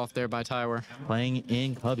back off there by Tyler. Playing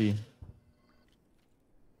in Cubby.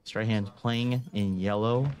 Straight hand playing in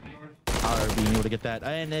yellow. Tyler being able to get that.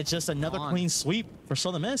 And it's just another On. clean sweep for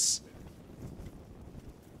Southern Miss.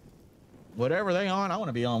 Whatever they on, I want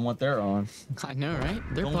to be on what they're on. I know, right?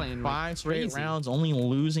 They're Going playing 5 straight crazy. rounds, only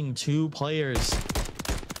losing 2 players.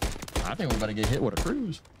 I think we're about to get hit with a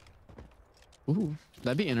cruise. Ooh,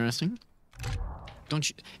 that'd be interesting. Don't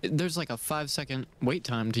you? There's like a 5-second wait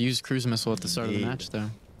time to use cruise missile at the start of the Indeed. match, though.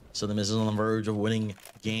 So the Miss is on the verge of winning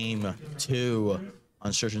game 2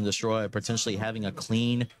 on Search and Destroy, potentially having a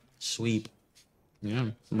clean sweep. Yeah,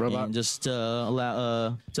 robot. And just tell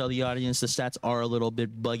the audience the stats are a little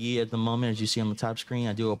bit buggy at the moment, as you see on the top screen.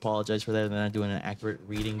 I do apologize for that. They're not doing an accurate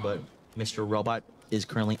reading, but Mr. Robot is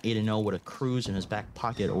currently 8-0 with a cruise in his back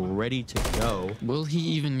pocket, ready to go. Will he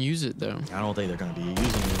even use it though? I don't think they're going to be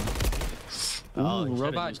using it. Ooh, he should've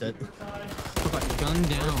robot. used it. Robot gunned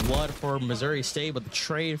down. Blood for Missouri State, but the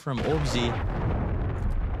trade from Orbsy.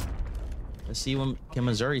 Let's see when can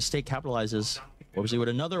Missouri State capitalizes. Orbsy with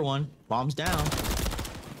another one. Bombs down.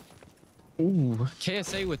 Ooh,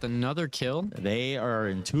 KSA with another kill. They are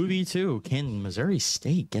in 2v2. Can Missouri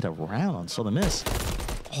State get around on Southern Miss?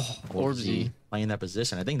 Orbsy. Playing that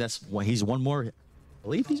position. I think that's when he's one more. I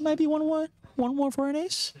believe he's might be one more for an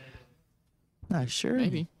ace. Not sure.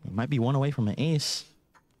 Maybe. He might be one away from an ace.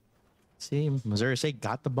 See, Missouri State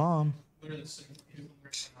got the bomb.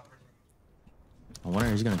 I wonder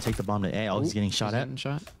if he's going to take the bomb to A. Oh, he's getting shot at. Getting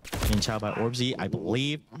shot. Getting shot by Orbsy. I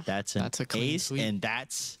believe that's an That's a clean ace, sweep. and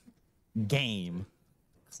that's game.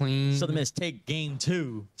 Clean. So the Miss take game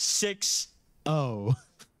 2, 6-0.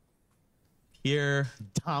 Pure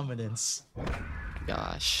dominance.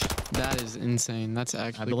 Gosh, that is insane. That's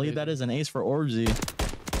actually. I believe that is an ace for Orbsy.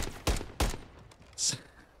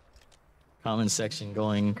 Comment section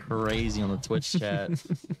going crazy on the Twitch chat.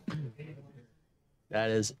 That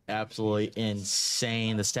is absolutely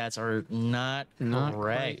insane. The stats are not correct.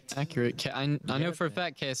 quite accurate. I know for a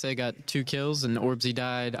fact KSA got 2 kills and Orbsy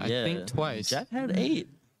died, I think, twice. Jeff had 8.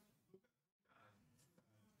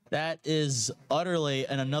 That is utterly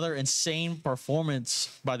another insane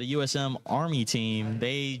performance by the USM Army team.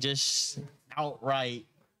 They just outright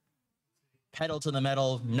pedal to the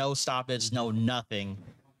metal, no stoppage, no nothing.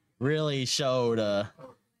 Really showed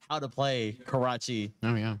how to play Karachi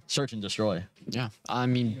Oh yeah. Search and Destroy. Yeah, I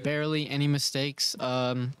mean, barely any mistakes.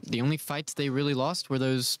 The only fights they really lost were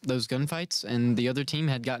those gunfights, and the other team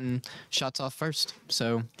had gotten shots off first.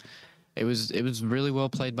 So it was really well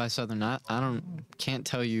played by Southern. I can't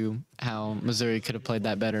tell you how Missouri could have played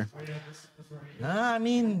that better. Nah, I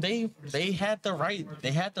mean they had the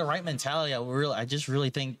right mentality. I just really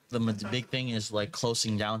think the big thing is like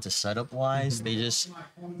closing down to setup wise.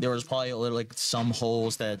 There was probably a little like some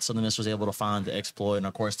holes that Southern Miss was able to find to exploit, and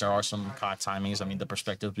of course there are some caught timings. I mean the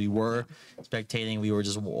perspective we were spectating, we were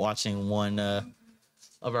just watching one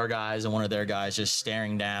of our guys and one of their guys just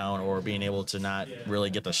staring down or being able to not really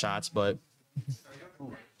get the shots. But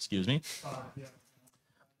excuse me.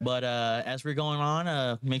 But as we're going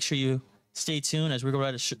on, make sure you stay tuned as we're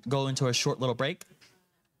going to go into a short little break.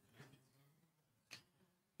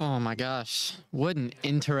 Oh my gosh, what an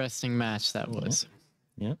interesting match that was.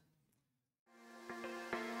 Yep.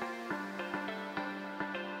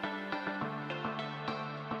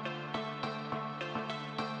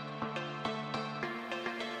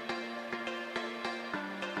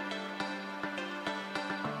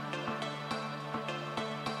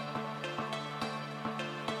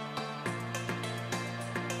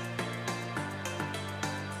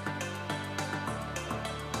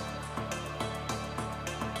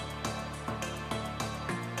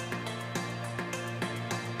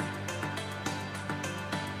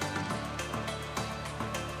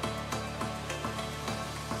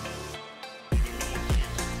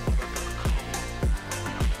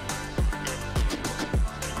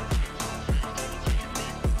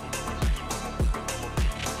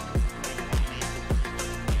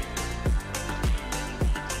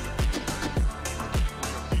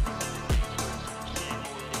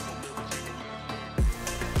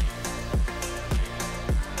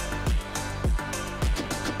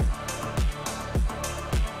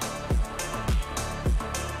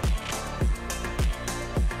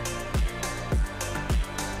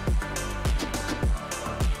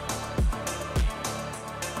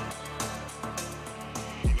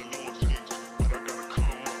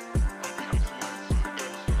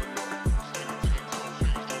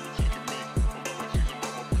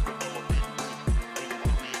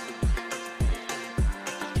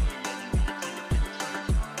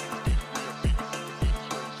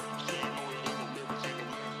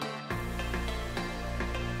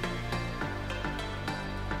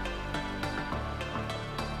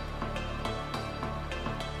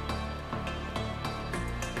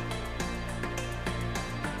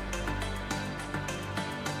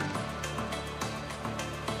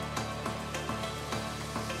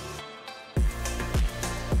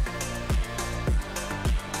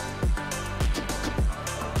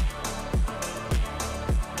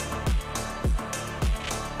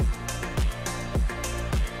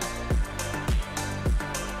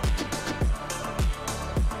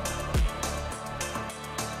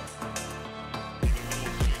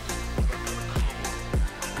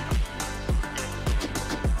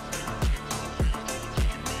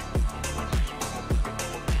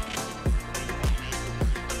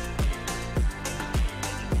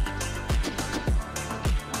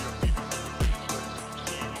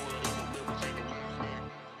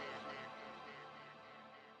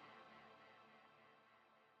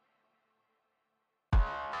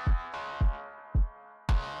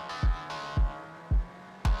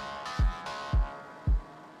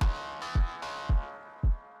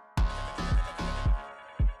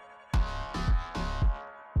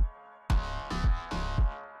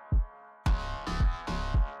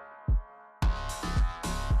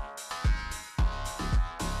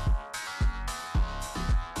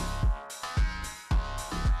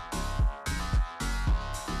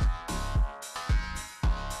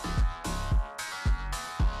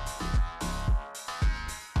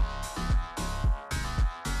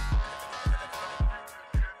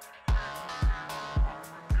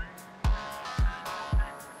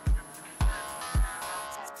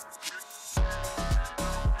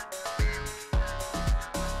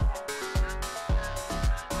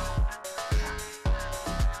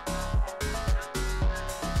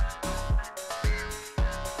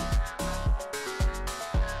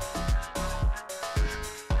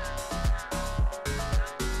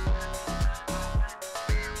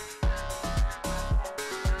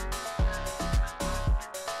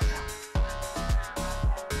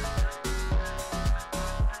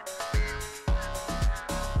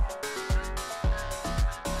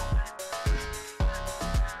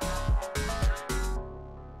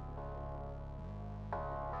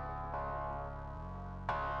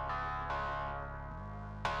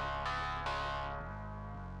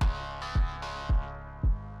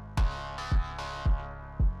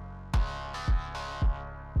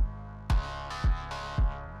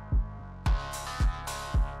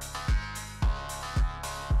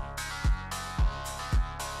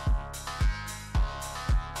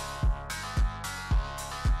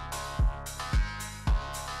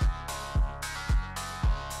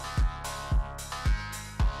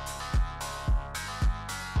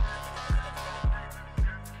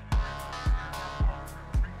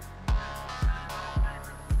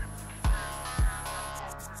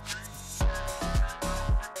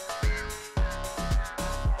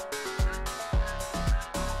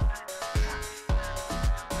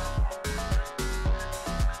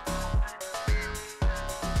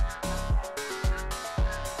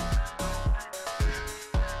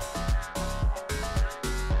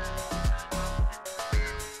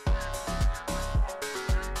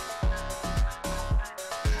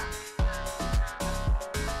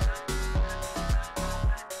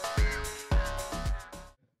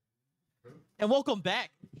 And welcome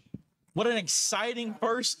back. What an exciting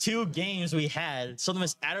first two games we had. Southern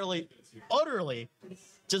Miss utterly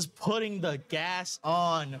just putting the gas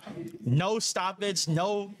on. No stoppage,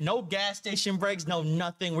 no gas station breaks, no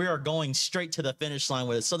nothing. We are going straight to the finish line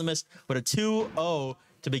with Southern Miss with a 2-0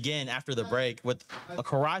 to begin after the break with a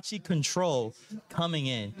Karachi control coming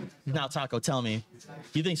in. Now, Taco, tell me,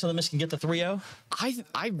 do you think Southern Miss can get the 3-0?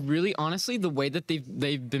 I really honestly, the way that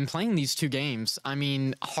they've been playing these two games, I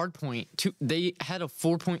mean, hardpoint, two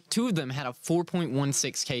of them had a 4.16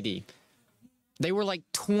 KD. They were like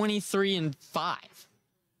 23-5.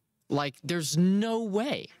 Like, there's no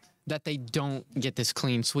way that they don't get this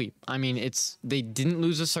clean sweep. I mean, they didn't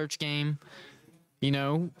lose a search game, you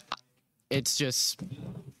know. It's just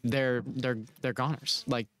they're goners.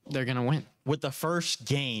 Like, they're gonna win. With the first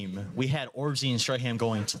game, we had Orgy and Strahan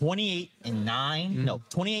going 28-9,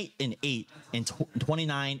 28-8, and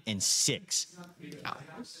 29-6,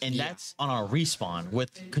 and that's on our respawn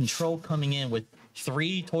with control coming in with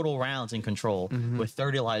 3 total rounds in control with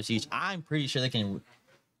 30 lives each. I'm pretty sure they can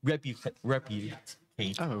replicate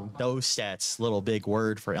those stats. Little big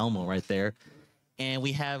word for Elmo right there. And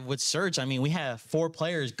we have with Surge, I mean, we have 4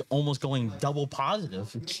 players almost going double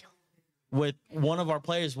positive. With one of our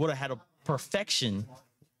players would have had a perfection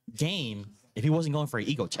game if he wasn't going for an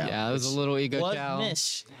ego chow. Yeah, it was a little ego chow.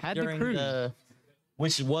 Missed Had to during cruise.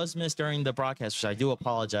 which was missed during the broadcast, which I do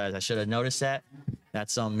apologize. I should have noticed that.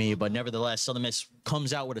 That's on me. But nevertheless, Southern Miss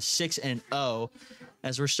comes out with a 6-0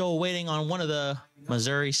 as we're still waiting on one of the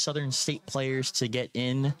Missouri Southern State players to get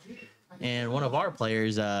in. And one of our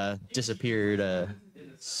players disappeared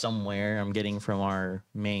somewhere. I'm getting from our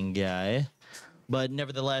main guy. But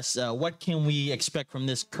nevertheless, what can we expect from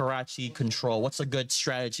this Karachi control? What's a good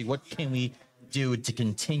strategy? What can we do to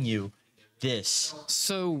continue this?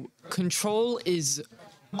 So control is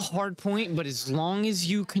a hard point, but as long as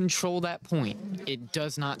you control that point, it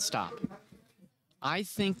does not stop. I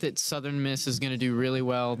think that Southern Miss is going to do really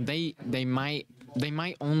well. They might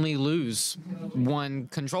only lose 1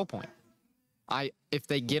 control point. If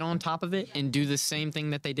they get on top of it and do the same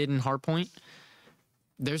thing that they did in hardpoint,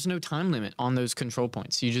 there's no time limit on those control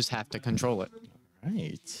points. You just have to control it.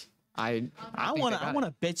 Right. I want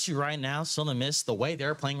to bet you right now, Southern Miss, the way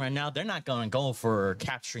they're playing right now, they're not going to go for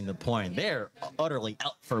capturing the point. They're utterly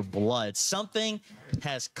out for blood. Something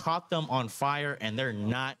has caught them on fire, and they're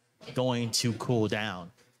not going to cool down.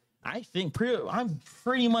 I think I'm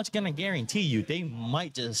pretty much going to guarantee you they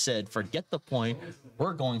might just said, forget the point.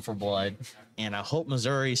 We're going for blood. And I hope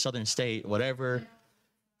Missouri, Southern State, whatever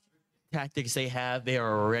tactics they have, they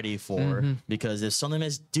are ready for. Because if Southern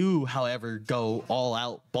Miss do, however, go all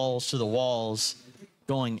out, balls to the walls,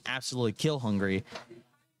 going absolutely kill hungry,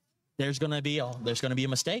 there's going to be a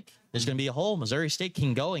mistake. There's going to be a hole. Missouri State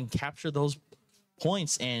can go and capture those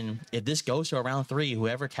points, and if this goes to round 3,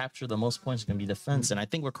 whoever captured the most points is going to be defense. And I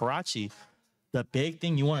think with Karachi, the big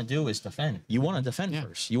thing you want to do is defend. You want to defend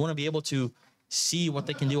first. You want to be able to see what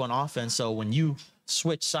they can do on offense. So when you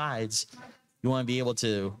switch sides, you want to be able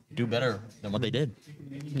to do better than what they did.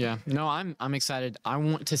 Yeah, no, I'm excited. I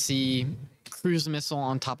want to see cruise missile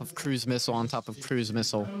on top of cruise missile on top of cruise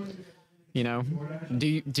missile. You know,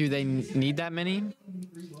 do they need that many?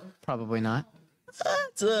 Probably not.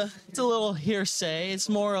 It's a little hearsay. It's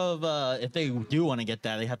more of if they do want to get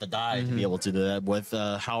that, they have to die to be able to do that. With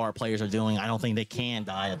how our players are doing, I don't think they can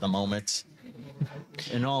die at the moment.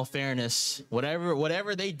 In all fairness,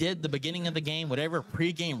 whatever they did the beginning of the game, whatever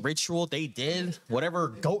pregame ritual they did, whatever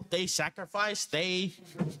goat they sacrificed, they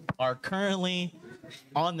are currently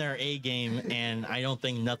on their A game, and I don't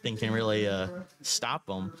think nothing can really stop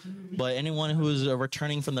them. But anyone who is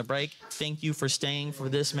returning from the break, thank you for staying for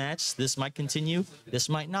this match. This might continue. This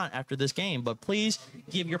might not after this game. But please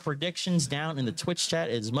give your predictions down in the Twitch chat.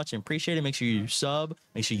 It is much appreciated. Make sure you sub.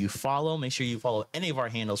 Make sure you follow. Make sure you follow any of our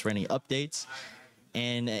handles for any updates.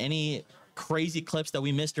 And any crazy clips that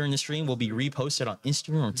we missed during the stream will be reposted on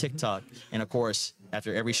Instagram or TikTok. And of course,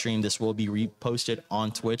 after every stream, this will be reposted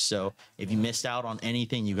on Twitch. So if you missed out on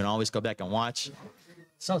anything, you can always go back and watch.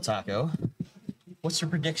 So, Taco, what's your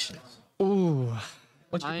prediction? Ooh.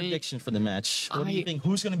 What's your prediction for the match? What do you think?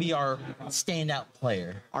 Who's going to be our standout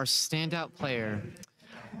player? Our standout player.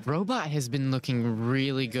 Robot has been looking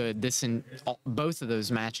really good in both of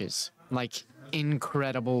those matches. Like,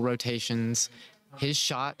 incredible rotations. His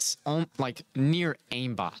shots, like, near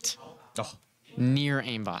aimbot. Oh. Near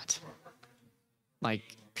aimbot. Like,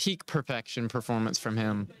 peak perfection performance from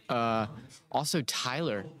him. Also,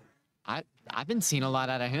 Tyler. I've been seeing a lot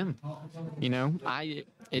out of him. You know,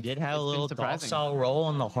 It did have a little surprising. dog-style role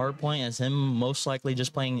on the hard point as him most likely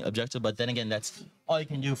just playing objective. But then again, that's all you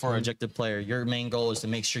can do for an objective player. Your main goal is to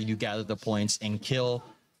make sure you gather the points and kill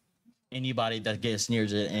anybody that gets near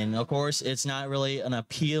it. And of course, it's not really an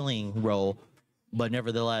appealing role, but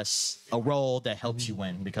nevertheless, a role that helps you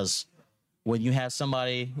win. Because when you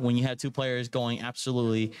have two players going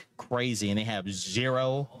absolutely crazy and they have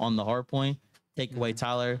 0 on the hard point, take away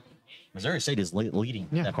Tyler, Missouri State is leading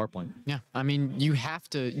that hard point. Yeah, I mean, you have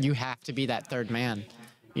to be that third man,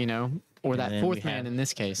 you know, or that fourth man in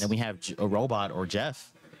this case. Then we have a robot or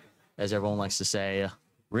Jeff, as everyone likes to say,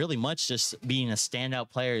 really much just being a standout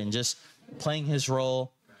player and just playing his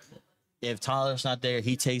role. If Tyler's not there,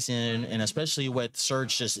 he takes in, and especially with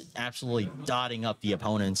Surge just absolutely dotting up the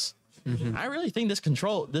opponents. I really think this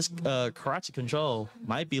Karachi control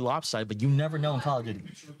might be lopsided, but you never know in Call of Duty.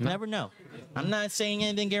 You never know. I'm not saying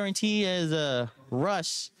anything guarantee as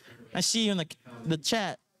Rush. I see you in the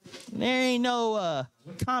chat. There ain't no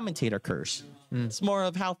commentator curse. It's more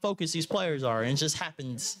of how focused these players are, and it just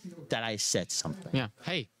happens that I said something. Yeah.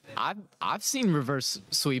 Hey, I've seen reverse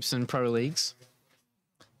sweeps in pro leagues.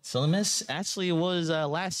 Miss actually was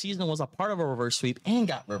last season was a part of a reverse sweep and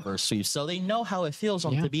got reverse sweep, so they know how it feels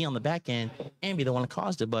to be on the back end and be the one that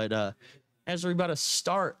caused it. But as we're about to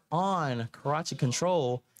start on Karachi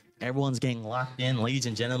Control, everyone's getting locked in. Ladies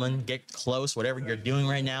and gentlemen, get close. Whatever you're doing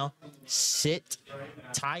right now, sit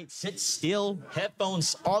tight, sit still,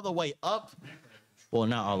 headphones all the way up. Well,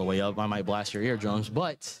 not all the way up. I might blast your eardrums,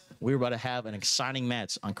 but we're about to have an exciting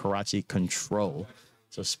match on Karachi Control.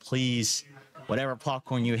 So please, whatever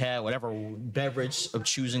popcorn you have, whatever beverage of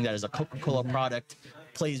choosing that is a Coca-Cola product,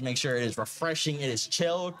 please make sure it is refreshing, it is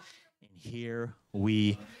chilled. And here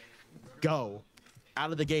we go.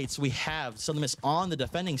 Out of the gates, we have Southern Miss on the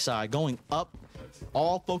defending side, going up,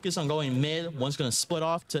 all focused on going mid. One's going to split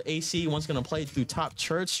off to AC, one's going to play through top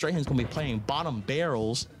church. Strahan's going to be playing bottom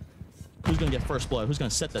barrels. Who's going to get first blood? Who's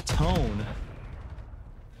going to set the tone?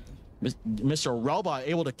 Mr. Robot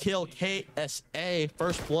able to kill KSA,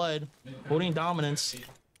 first blood, holding dominance.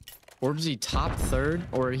 Or was he top third,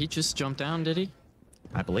 or he just jumped down, did he?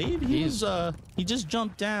 I believe he just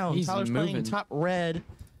jumped down. He's Tyler's moving. playing top red.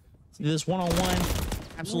 This one-on-one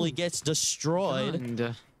absolutely gets destroyed.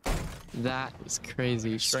 And that is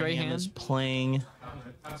crazy. Strahan is playing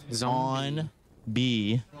Zone on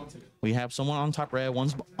B. We have someone on top red,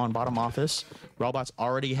 one's on bottom office. Robot's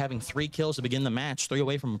already having 3 kills to begin the match, 3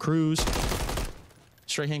 away from Cruz.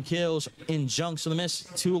 Strahan kills in junk, so the Miss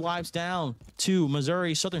 2 lives down to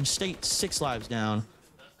Missouri Southern State, 6 lives down.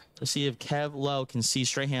 Let's see if Kev Lowe can see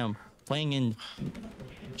Strahan playing in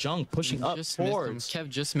junk, pushing up towards Kev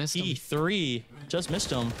just missed him. E3. Just missed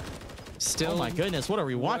him. Still, Oh my goodness, what are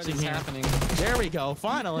we watching here? Happening? There we go,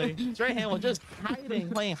 finally. Strahan was just hiding,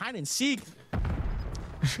 playing hide and seek.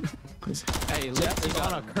 Hey, Jeff is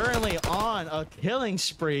currently on a killing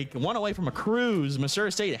streak, 1 away from a cruise.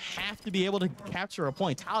 Missouri State have to be able to capture a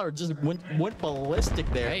point. Tyler just went ballistic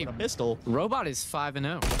there with a pistol. Robot is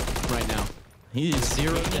 5-0 right now. He's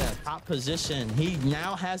 0 in death. top position. He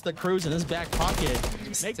now has the cruise in his back pocket.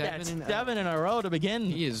 Make that 7 in a row to begin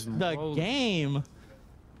the rolling. game.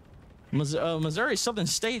 Missouri Southern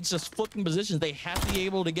State's just flipping positions. They have to be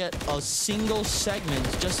able to get a single segment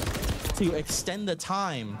just to extend the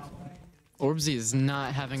time. Orbsy is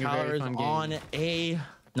not having a very Tyler's fun game.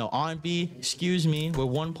 on B, excuse me, with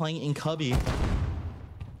one playing in Cubby.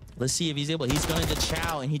 Let's see if he's able. He's going to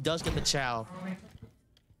chow, and he does get the chow.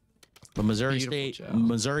 But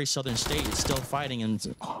Missouri Southern State is still fighting,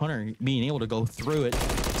 and Hunter being able to go through it.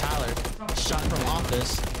 Tyler, shot from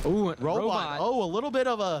office. Ooh, Robot. Oh, a little bit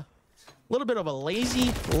of a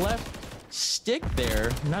lazy left stick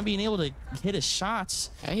there, not being able to hit his shots.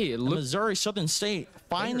 Hey, it looks Missouri Southern State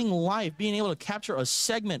finding life, being able to capture a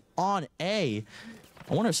segment on A.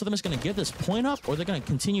 I wonder if Southern Miss going to give this point up, or they're going to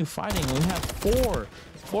continue fighting. We have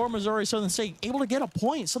four Missouri Southern State able to get a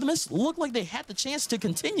point. Southern Miss looked like they had the chance to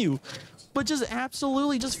continue, but just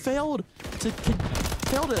absolutely just failed to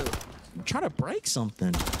try to break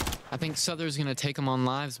something. I think Southern's going to take them on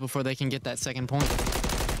lives before they can get that second point.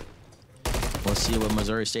 Let's see what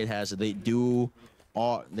Missouri State has. They do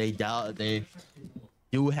have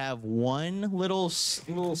one little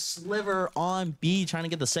sliver on B trying to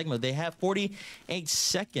get the segment. They have 48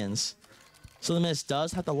 seconds. So the Miss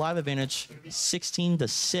does have the live advantage,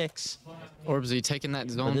 16-6. Orbsy taking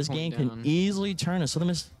that zone. But this game can easily turn. So the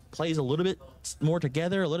Miss plays a little bit more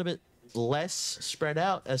together, a little bit less spread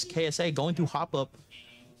out as KSA going through hop up.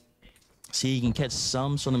 See, you can catch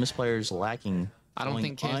some the Miss players lacking. I don't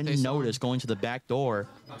think KSA unnoticed, going to the back door.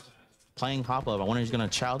 playing hop up. I wonder if he's gonna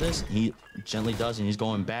chow this. He gently does, and he's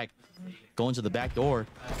going to the back door.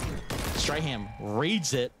 Strahan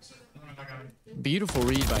reads it. Beautiful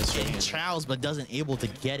read by He Strahan. chows, but doesn't able to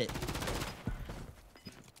get it.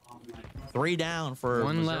 3 down for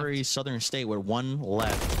One Missouri left. Southern State with 1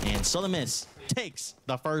 left. And Southern Miss takes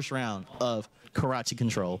the first round of Karachi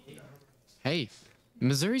Control. Hey,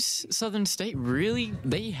 Missouri Southern State really,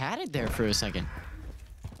 they had it there for a second.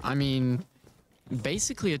 I mean,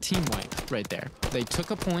 basically a team wipe right there. They took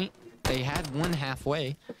a point. They had one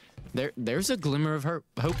halfway. There's a glimmer of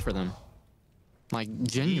hope for them. Like,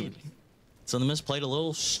 genuinely. Southern Miss played a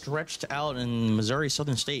little stretched out, and Missouri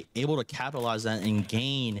Southern State able to capitalize that and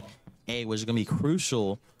gain A, which is going to be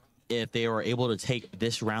crucial if they were able to take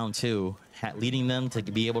this round 2, leading them to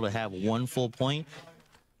be able to have 1 full point.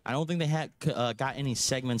 I don't think they had got any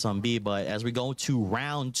segments on B, but as we go to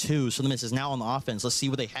round 2, Southern Miss is now on the offense. Let's see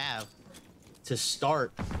what they have to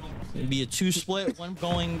start. It'd be a 2 split, one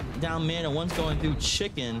going down mid and one's going through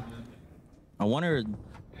chicken. I wonder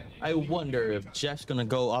if Jeff's gonna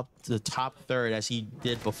go up to the top third as he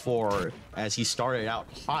did before, as he started out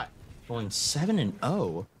hot, going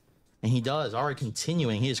 7-0, and he does already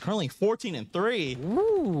continuing. He is currently 14-3.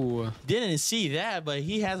 Ooh. Didn't see that, but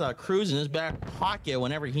he has a cruise in his back pocket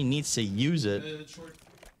whenever he needs to use it.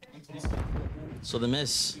 So the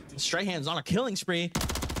Miss Strahan's on a killing spree.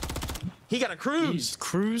 He got a cruise.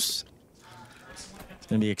 Cruise. It's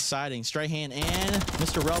gonna be exciting. Strahan and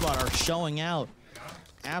Mr. Robot are showing out.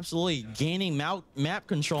 Absolutely gaining map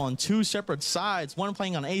control on 2 separate sides. One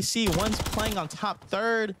playing on AC, one's playing on top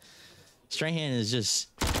third. Strahan is just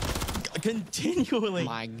continually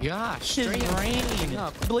My gosh. his Strahan brain. picking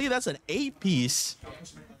up. I believe that's an 8-piece.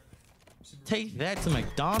 Take that to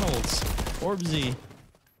McDonald's. Orbsy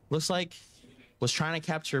looks like was trying to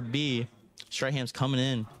capture B. Strahan's coming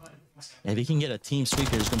in. If he can get a team sweep,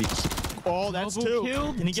 there's gonna be. Oh, that's Double 2.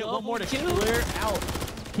 kill, Can he get one more to double kill. clear out?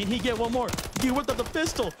 Can he get one more? He whipped up the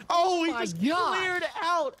pistol. Oh, he My just God. cleared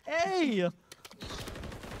out. Hey.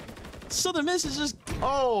 Southern Miss is just.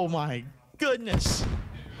 Oh my goodness.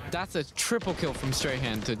 That's a triple kill from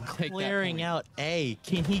Strahan to take Clearing that out A.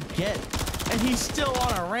 Can he get? And he's still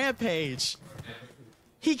on a rampage.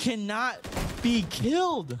 He cannot be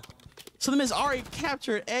killed. Southern Miss already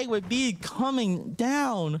captured A with B coming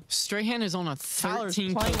down. Strahan is on a Tyler's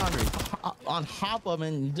 13 playing kill on, streak. on hop up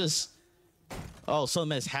and just. Oh, Southern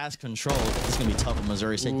Miss has control. It's going to be tough for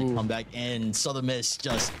Missouri State to come back. And Southern Miss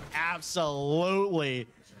just absolutely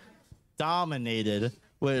dominated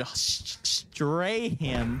with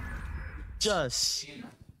Strahan just.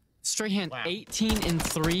 Strahan, Wow.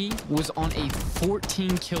 18-3, was on a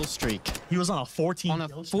 14 kill streak. He was on a 14 On a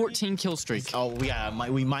kill streak? 14 kill streak. Oh,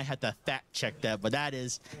 we might have to fact check that, but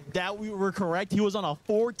we were correct. He was on a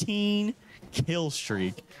 14 kill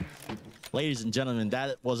streak. Ladies and gentlemen,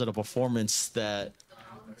 that wasn't a performance that.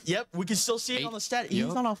 Yep, we can still see it on the stat. He's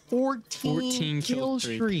Yep. on a 14 kill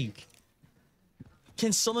streak.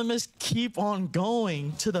 Can Southern Miss keep on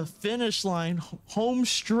going to the finish line, home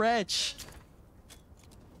stretch?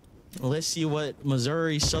 Let's see what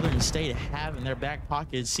Missouri Southern State have in their back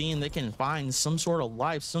pocket, seeing they can find some sort of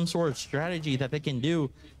life, some sort of strategy that they can do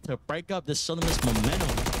to break up this Southern Miss momentum.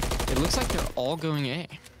 It looks like they're all going A.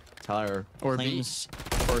 Tyler Or B. claims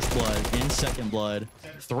first blood and second blood.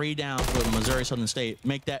 3 down for Missouri Southern State.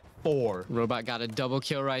 Make that 4. Robot got a double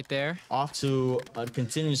kill right there. Off to a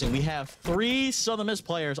continuing. We have 3 Southern Miss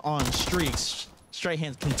players on streaks.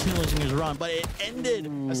 Strahan's continuing his run, but it ended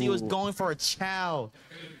as he was going for a chow.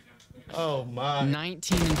 Oh my.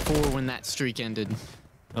 19-4 when that streak ended.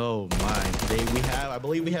 Oh my. I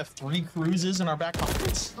believe we have 3 cruises in our back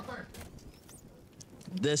pockets.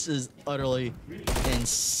 This is utterly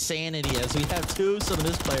insanity as we have 2 Southern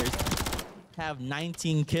Miss players have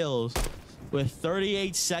 19 kills with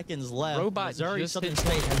 38 seconds left. Robot Missouri just Southern hit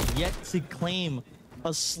State has yet to claim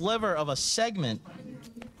a sliver of a segment.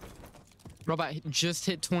 Robot just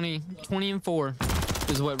hit 20. 20-4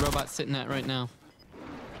 is what Robot's sitting at right now.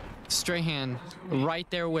 Strahan right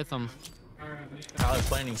there with him. Tyler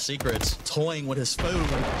planning secrets, toying with his food.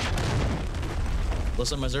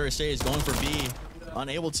 Looks like Missouri State is going for B.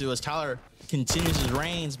 Unable to as Tyler continues his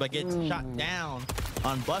reigns but gets shot down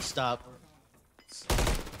on bus stop.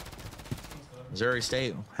 Missouri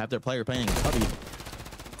State have their player playing cubby.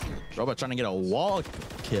 Robot trying to get a wall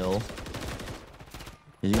kill.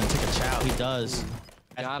 Is he gonna take a chow? He does.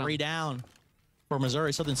 At Got him. 3 down for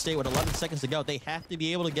Missouri Southern State with 11 seconds to go. They have to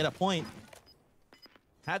be able to get a point.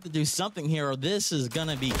 Have to do something here or this is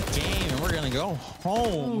gonna be game and we're gonna go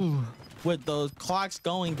home. With those clocks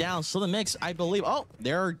going down. So the mix, I believe. Oh,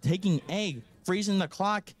 they're taking A, freezing the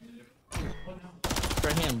clock.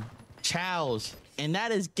 Graham Chows. And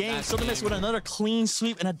that is game. That's Southern Miss game. with another clean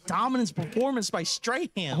sweep and a dominance performance by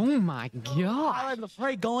Strahan. Oh my God. Highlight of the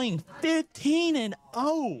play going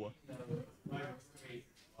 15-0.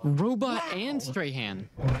 Robot and Strahan,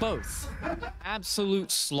 both.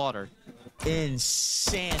 Absolute slaughter.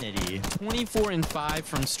 Insanity. 24-5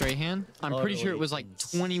 from Strahan. I'm pretty sure it was like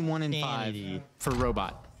 21-5 Insanity. for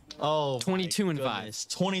Robot. Oh, 22-5.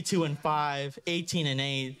 22-5,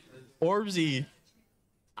 18-8. Orbsy,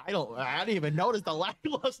 I didn't even notice the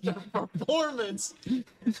lackluster performance.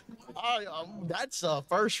 That's a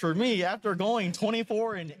first for me after going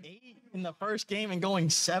 24-8 in the first game and going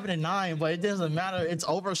 7-9, but it doesn't matter. It's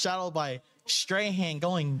overshadowed by Strahan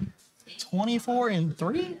going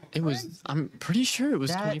 24-3. It was, I'm pretty sure it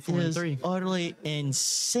was That 24-3. is utterly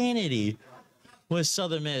insanity with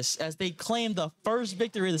Southern Miss as they claimed the first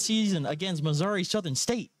victory of the season against Missouri Southern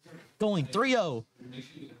State, going 3-0.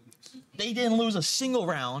 They didn't lose a single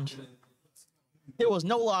round. There was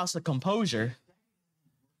no loss of composure.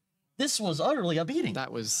 This was utterly a beating.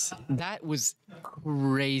 That was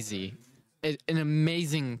crazy. An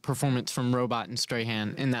amazing performance from Robot and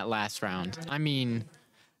Strahan in that last round. I mean,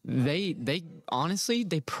 they honestly,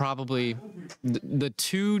 they probably, the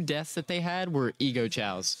two deaths that they had were ego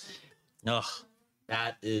chows. Ugh,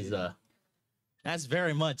 that's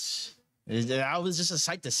very much. I was just a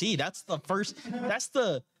sight to see. That's the first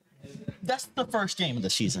game of the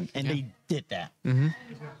season, and they did that.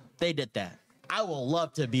 They did that. I will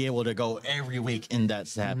love to be able to go every week and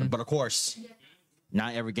that's happen, but of course,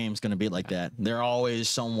 not every game's going to be like that. There are always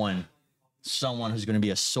someone who's going to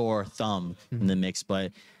be a sore thumb in the mix.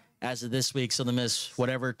 But as of this week, Southern Miss,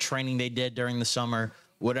 whatever training they did during the summer,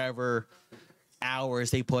 whatever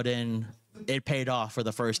hours they put in, it paid off for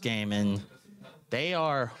the first game, and they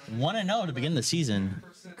are 1-0 to begin the season.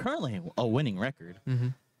 Currently, a winning record.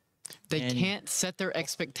 They And- can't set their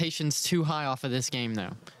expectations too high off of this game,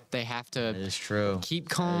 though. They have That to is true. keep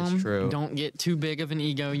That calm. is true. Don't get too big of an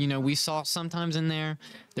ego. You know, we saw sometimes in there,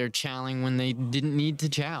 they're chowing when they didn't need to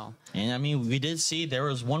chow. And I mean, we did see there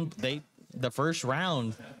was the first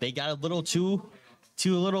round, they got a little too,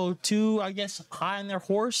 I guess, high on their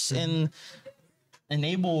horse and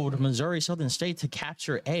enabled Missouri Southern State to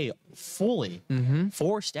capture A fully,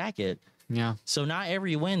 stack it. Yeah. So not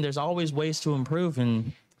every win, there's always ways to improve.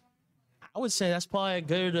 And I would say that's probably a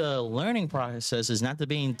good learning process, is not to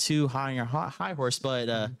being too high on your high horse.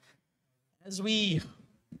 But as we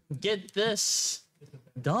get this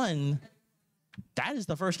done, that is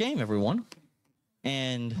the first game, everyone.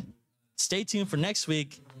 And stay tuned for next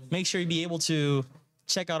week. Make sure you be able to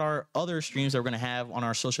check out our other streams that we're going to have on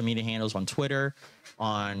our social media handles on Twitter,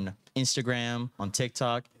 on Instagram, on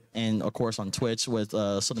TikTok, and of course on Twitch with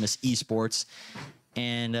Southern Miss Esports.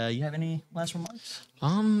 And you have any last remarks?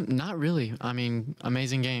 Not really. I mean,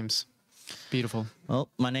 amazing games. Beautiful. Well,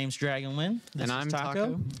 my name's Dragon Win. This And is I'm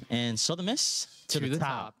Taco. And Southern Miss to the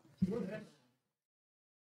top.